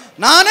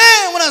 நானே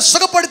உன்னை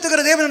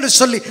சுகப்படுத்துகிற தேவன் என்று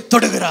சொல்லி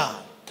தொடுகிறார்.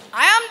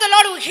 I am the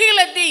Lord who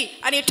healeth thee,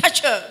 and you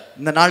touch her.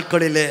 இந்த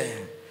நாட்களிலே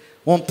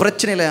உன்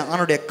பிரச்சனையில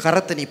அவனுடைய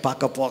கரத்தை நீ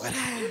பார்க்க போகிற.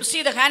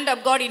 See the hand of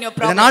God in your இந்த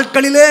problem.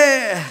 நாட்களிலே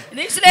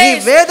These நீ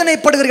days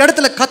வேதனைப்படுகிற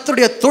இடத்துல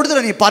கர்த்தருடைய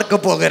தொடுதலை நீ பார்க்க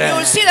போகிற. you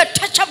will see the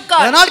touch of இந்த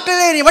God.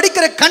 நாட்களிலே நீ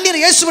வடிக்கிற கண்ணீர்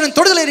இயேசுவின்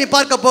தொடுதலை நீ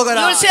பார்க்க You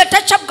போகிறாய். will see the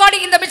touch of God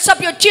in the midst of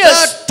your tears.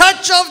 The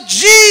touch of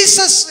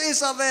Jesus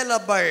is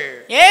available.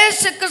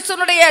 இயேசு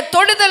கிறிஸ்துவினுடைய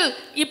தொடுதல்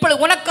இப்பொழுது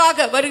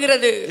உனக்காக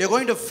வருகிறது. You're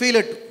going to feel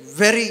it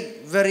very,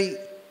 very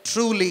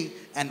truly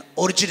and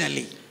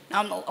originally.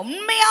 நாம்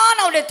உண்மையான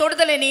அவருடைய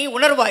தொடுதலை நீ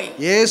உணர்வாய்.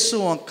 இயேசு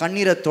உன்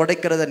கண்ணீரை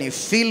துடைக்கிறத நீ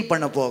ஃபீல்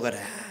பண்ண போகிற.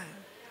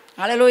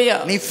 ஹalleluya.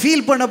 நீ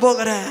ஃபீல் பண்ண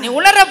போகிற. நீ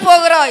உணர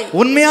போகிறாய்.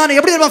 உண்மையான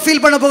எப்படி நம்ம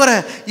ஃபீல் பண்ண போகிற?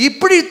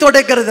 இப்படி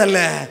துடைக்கிறது அல்ல,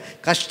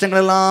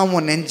 கஷ்டங்கள் எல்லாம்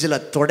உன் நெஞ்சில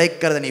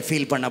துடைக்கிறத நீ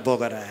ஃபீல் பண்ண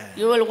போகிற.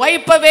 You will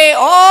wipe away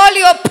all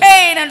your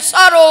pain and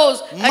sorrows.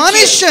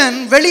 மனுஷன்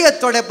வெளியே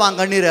துடைப்பான்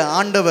கண்ணீரை,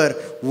 ஆண்டவர்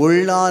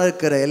உள்ளார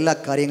இருக்கிற எல்லா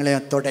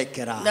காரியங்களையும்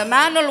துடைக்கிறார். The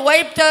man will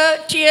wipe the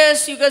tears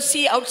you can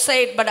see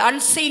outside, but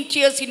unseen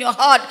tears in your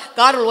heart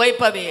God will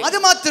wipe away. அது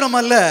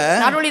மாத்திரமல்ல,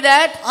 Not only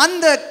that,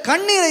 அந்த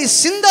கண்ணீரை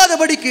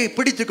சிந்தாதபடிக்கு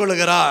பிடித்துக்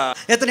கொள்கிறார்.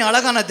 எத்தனை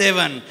அழகான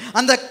தேவன்!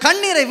 அந்த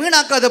கண்ணீரை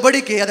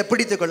வீணாக்காதபடிக்கு அதை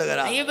பிடித்துக்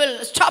கொள்கிறார். He will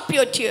stop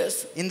your tears.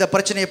 இந்த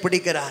பிரச்சனையை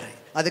பிடிக்கிறார்,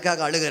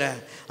 அதுக்காக அழுகிற.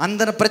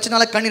 அந்த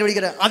பிரச்சனால கண்ணீர்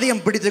வடிக்கிற,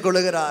 அதையும் பிடித்துக்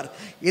கொள்கிறார்.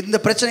 இந்த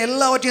பிரச்சனை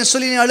எல்லாவற்றையும்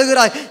சொல்லி நீ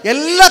அழுகிறாய்,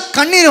 எல்லா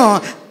கண்ணீரும்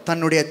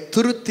தன்னுடைய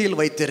துருத்தியில்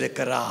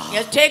வைத்திருக்கிறார். He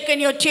has taken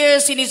your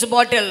tears in his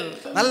bottle.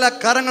 நல்ல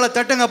கரங்களை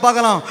தட்டுங்க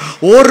பார்க்கலாம்.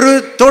 ஒரு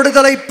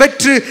தொடுதலை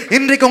பெற்று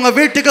இன்றைக்கு உங்க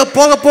வீட்டுக்கு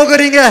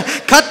போகிறீங்க.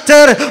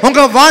 கர்த்தர்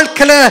உங்க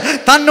வாழ்க்கையில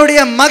தன்னுடைய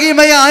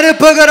மகிமையை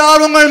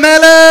அனுப்புகிறார் உங்கள்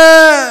மேல.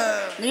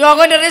 You are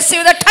going to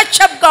receive the touch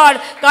of God.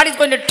 God is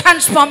going to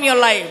transform your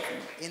life.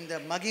 இந்த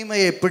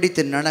மகிமையை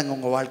பிடித்து நடங்க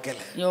உங்க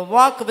வாழ்க்கையில. You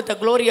walk with the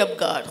glory of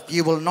God.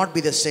 You will not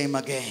be the same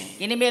again.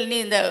 இனிமேல் நீ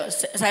இந்த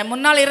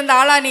முன்னால் இருந்த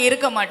ஆளா நீ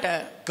இருக்க மாட்ட.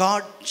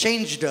 God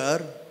changed her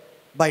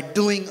by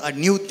doing a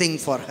new thing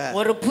for her.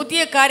 ஒரு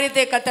புதிய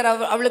காரியத்தை கர்த்தர்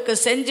அவளுக்கு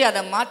செஞ்சு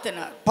அதை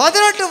மாத்தினார்.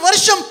 18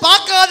 வருஷம்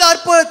பார்க்காத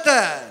அற்புதத்தை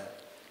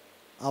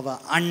அவ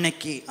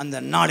அன்னைக்கு அந்த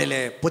நாளிலே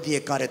புதிய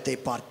காரியத்தை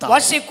பார்த்தாள்.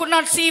 What she could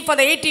not see for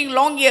the 18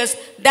 long years,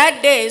 that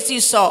day she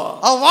saw.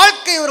 அவ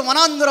வாழ்க்கை ஒரு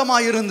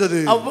வனாந்தரமாய் இருந்தது.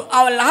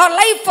 Her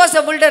life was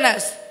a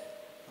wilderness.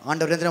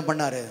 ஆண்டவர் என்ன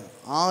பண்ணாரு?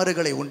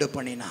 ஆறுகளை உண்டு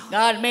பண்ணினார்.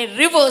 God made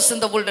rivers in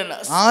the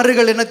wilderness.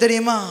 ஆறுகள் என்ன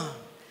தெரியுமா?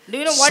 Do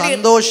you know what is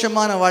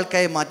சந்தோஷமான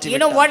வாழ்க்கையை மாற்றி விட்டார்.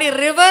 You know what is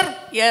river?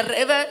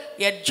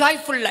 A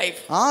joyful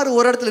life. ஆறு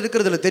ஒரு இடத்துல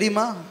இருக்கிறது இல்ல,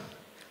 தெரியுமா?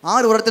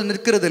 ஆறு ஒரு இடத்துல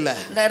நிற்கிறது இல்ல.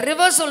 The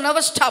rivers will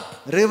never stop.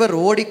 River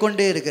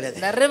ஓடிக்கொண்டே இருக்கிறது.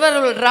 The river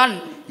will run.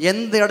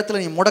 எந்த இடத்துல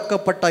நீ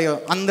முடக்கப்பட்டாயோ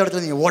அந்த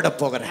இடத்துல நீ ஓட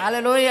போகிற.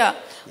 Hallelujah.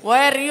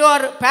 Where you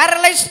are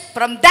paralyzed,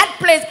 from that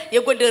place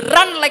you're going to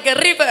run like a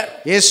river.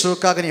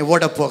 இயேசுவுக்காக நீ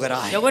ஓட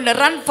போகிறாய். You're going to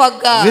run for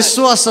God.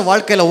 விசுவாச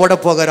வாழ்க்கையில ஓட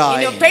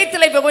போகிறாய். In your faith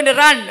life you're going to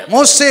run.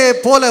 மோசே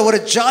போல ஒரு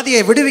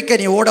ஜாதியை விடுவிக்க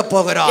நீ ஓட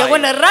போகிறாய். You're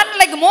going to run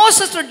like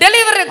Moses to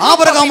deliver a group.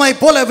 ஆபிரகாமை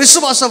போல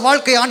விசுவாச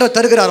வாழ்க்கை ஆண்டவர்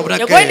தருகிறார்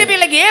உனக்கு. You're going to be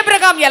like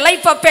Abraham, your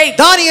life of faith.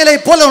 தானியேலை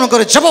போல உனக்கு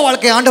ஒரு ஜெப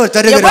வாழ்க்கை ஆண்டவர்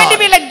தருகிறார். You're going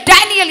to be like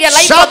Daniel, your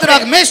life of faith.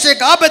 Shadrach,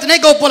 Meshach,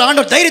 Abednego போல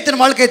ஆண்டவர்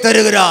தைரியத்தின் வாழ்க்கை வாழ்க்கை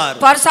தருகிறார்.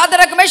 For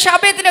Shadrach, Meshach,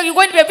 Abednego, you are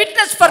going to be a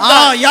witness for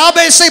God.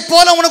 யாபேசை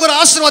போல உனக்கு ஒரு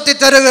ஆசீர்வாதத்தை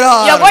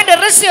தருகிறார். You are going to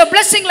receive a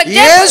blessing like Jabez.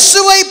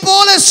 இயேசுவை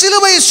போல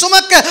சிலுவை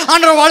சுமக்க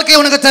ஆண்டவர் வாழ்க்கை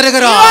உனக்கு You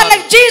தருகிறார். are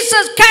like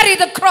Jesus, carry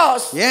the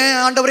cross. ஏன்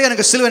ஆண்டவரே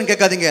எனக்கு சிலுவைன்னு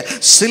கேட்காதீங்க.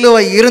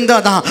 சிலுவை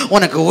இருந்தாதான்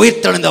உனக்கு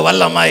உயிர்த்தெழுந்த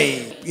வல்லமை.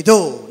 இதோ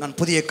நான்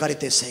புதிய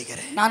காரியத்தை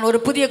செய்கிறேன். நான் ஒரு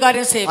புதிய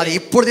காரியம் செய்வேன். அது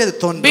இப்பொழுதே அது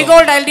தோன்றும்.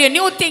 Behold, I will do a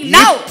new thing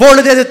now.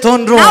 இப்பொழுதே அது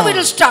தோன்றும். Now it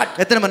will start.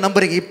 எத்தனை பேர்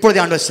நம்புறீங்க இப்பொழுதே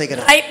ஆண்டவர்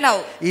செய்கிறார்? Right now.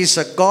 He is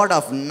a God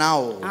of now.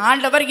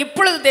 ஆண்டவர்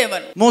இப்பொழுது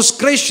தேவன். Most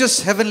gracious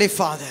heavenly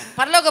Father,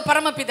 பரலோக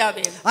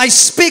பரமபிதாவே, I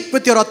speak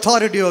with your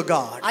authority, O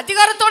God.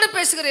 அதிகாரத்தோடு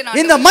பேசுகிறேன் நான்.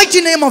 In the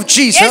mighty name of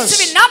Jesus,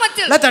 இயேசுவின்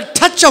நாமத்தில், let the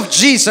touch of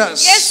Jesus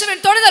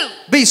இயேசுவின் தொடுதல்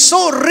be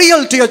so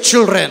real to your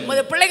children.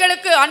 உம்முடைய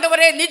பிள்ளைகளுக்கு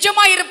ஆண்டவரே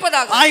நிஜமாய்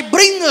இருப்பதாக. I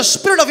bring the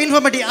spirit of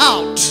infirmity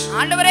out.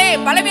 ஆண்டவரே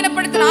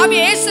பலவீனப்படுத்தும் ஆவி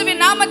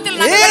இயேசுவின் நாமத்தில்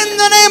In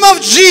the name of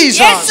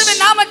Jesus,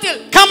 இயேசுவின் நாமத்தில்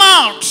come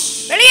out.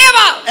 வெளியே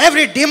வா.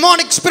 Every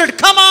demonic spirit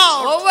come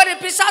out. ஒவ்வொரு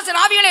பிசாசின்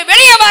ஆவிகளே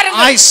வெளியே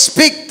வாருங்கள். I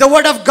speak the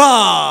word of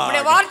God.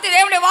 உம்முடைய வார்த்தை,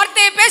 தேவனுடைய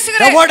வார்த்தையை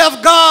பேசுகிறேன். The word of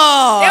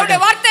God. தேவனுடைய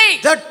வார்த்தை.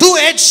 The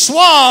two-edged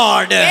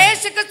sword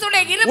இயேசு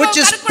கிறிஸ்துவின் இரும்பு which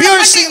is கருக்குள்ள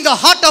piercing the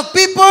heart of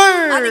people.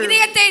 அது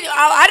இதயத்தை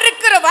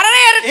அறுக்கிற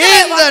வரரை அறுக்கிற In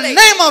the வார்த்தை.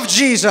 name of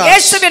Jesus,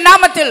 இயேசுவின்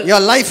நாமத்தில்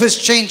your life is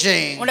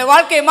changing. உம்முடைய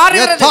வாழ்க்கை Your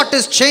மாறுகிறது. thought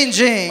is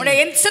changing.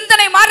 உம்முடைய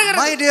சிந்தனை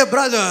மாறுகிறது. My dear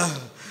brother,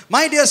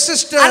 my dear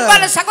sister,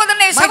 அன்பான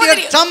சகோதரனே my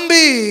சகோதரி, dear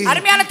தம்பி,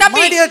 அருமையான தம்பி,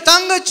 my dear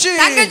தங்கச்சி,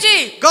 தங்கச்சி,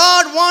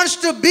 God wants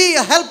to be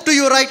a help to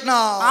you right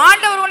now.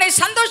 ஆண்டவர் உன்னை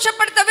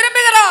சந்தோஷப்படுத்த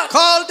விரும்புகிறார்.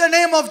 Call the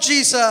name of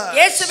Jesus.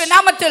 இயேசுவின்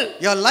நாமத்தில்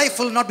Your life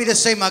will not be the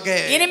same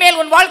again. இனிமேல்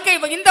உன் வாழ்க்கை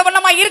இந்த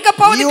வண்ணமாய் இருக்க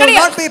போவது You will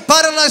not கிடையாது. be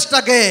paralyzed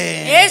again.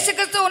 இயேசு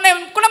கிறிஸ்து உன்னை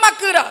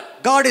குணமாக்குகிறார்.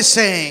 God is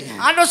saying,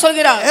 ஆண்டவர்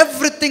சொல்கிறார்,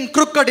 everything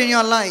crooked in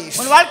your life,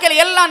 உன் வாழ்க்கையில்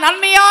எல்லாம்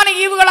நன்மையான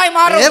ஈவுகளாய்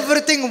மாறும்.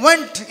 everything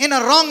went in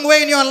a wrong way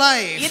in your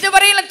life.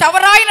 இதுவரையிலும்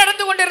தவறாய்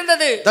நடந்து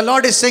கொண்டிருந்தது. The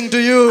Lord is saying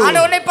to you,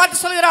 ஆண்டவர் உன்னை பார்த்து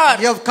சொல்கிறார்,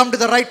 you have come to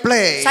the right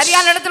place.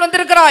 சரியான இடத்தில்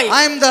வந்திருக்கிறாய்.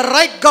 I am the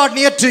right God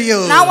near to you.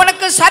 நான்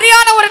உனக்கு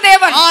சரியான ஒரு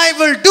தேவன். I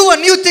will do a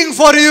new thing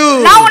for you.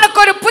 நான்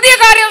உனக்கு ஒரு புதிய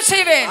காரியம்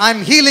செய்வேன். I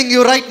am healing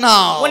you right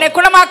now. உன்னை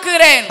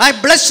குணமாக்குகிறேன். I am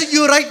blessing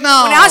you right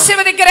உன்னை now.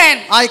 ஆசீர்வதிக்கிறேன்.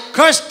 I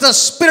curse the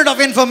spirit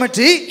of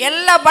infirmity.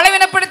 எல்லா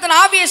பலவீனப்படுத்தும்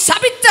ஆவியை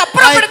சபித்து I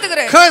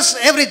அப்புறப்படுத்துகிறேன். curse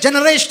every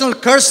generational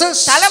curses.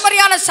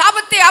 தலைமுறையான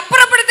சாபத்தை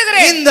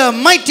அப்புறப்படுத்துகிறேன். In the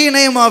mighty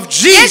name of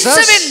Jesus,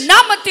 இயேசுவின்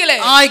நாமத்திலே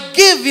I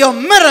give you a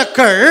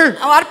miracle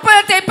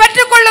அற்புதத்தை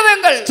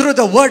பெற்றுக்கொள்ளுங்கள். through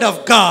the word of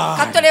God.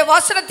 கர்த்தருடைய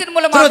வசனத்தின்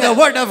மூலமாக, Through the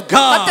word of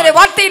கர்த்தருடைய God.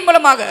 வார்த்தையின்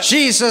மூலமாக.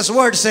 Jesus'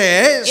 word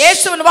says,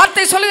 இயேசுவின்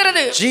வார்த்தை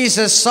சொல்கிறது,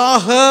 Jesus saw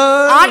her,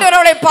 ஆண்டவர்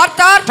அவளை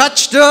பார்த்தார்,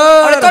 touched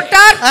அவளை her,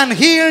 தொட்டார், and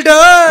healed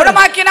her,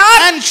 குணமாக்கினார்,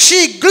 and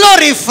she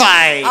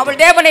glorified. அவள்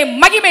தேவனை Will you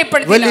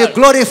மகிமைப்படுத்தினார்.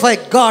 glorify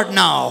God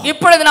now?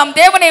 இப்பொழுது நாம்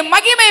தேவனை Will you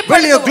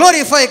மகிமைப்படுத்துவோம்.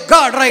 glorify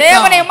God right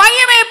தேவனை now?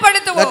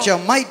 மகிமைப்படுத்துவோம். Let your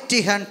mighty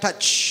hand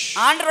touch.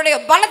 ஆண்டவருடைய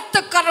பலத்த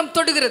கரம்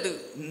தொடுகிறது.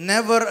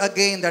 Never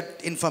again that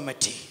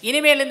infirmity.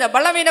 இனிமேல் இந்த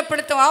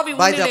பலவீனப்படுத்தும் ஆவி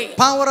By உன்னிலே, the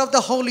power of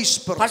the Holy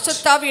Spirit,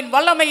 பரிசுத்தாவியின்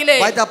வல்லமையிலே,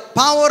 by the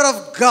power of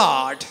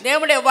God,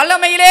 தேவனுடைய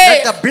வல்லமையிலே,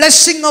 let the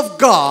blessing of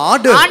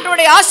God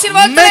ஆண்டவருடைய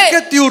ஆசீர்வாதத்திலே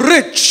maketh you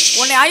rich,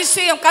 உன்னை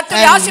ஐஸ்வர்யம்,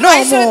 கர்த்தருடைய and ஆசீர்வாதம்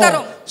no ஐஸ்வர்யம் more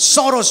தரும்.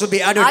 sorrows will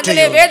be added to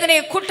அதிலே you.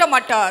 வேதனையை கூட்ட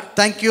மாட்டார்.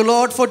 Thank you,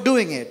 Lord, for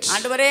doing it.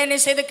 ஆண்டவரே, நீ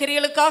செய்த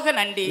கிரியைகளுக்காக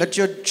நன்றி. Let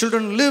your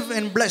children live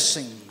in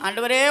blessing.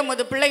 ஆண்டவரே,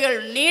 உமது பிள்ளைகள்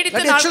நீடித்த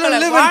Let your children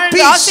நாட்களை live in வாழ்ந்து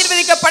peace.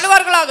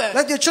 ஆசீர்வதிக்கப்படுவார்களாக.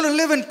 Let your children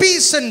live in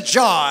peace and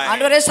joy.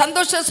 ஆண்டவரே,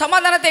 சந்தோஷ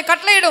சமாதானத்தை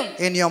கட்டளையிடும்.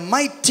 In your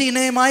mighty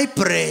name I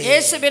pray.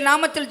 இயேசுவின்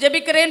நாமத்தில்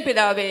ஜெபிக்கிறேன்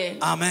பிதாவே.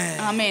 Amen.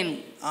 ஆமென்.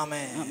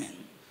 Amen. ஆமென்.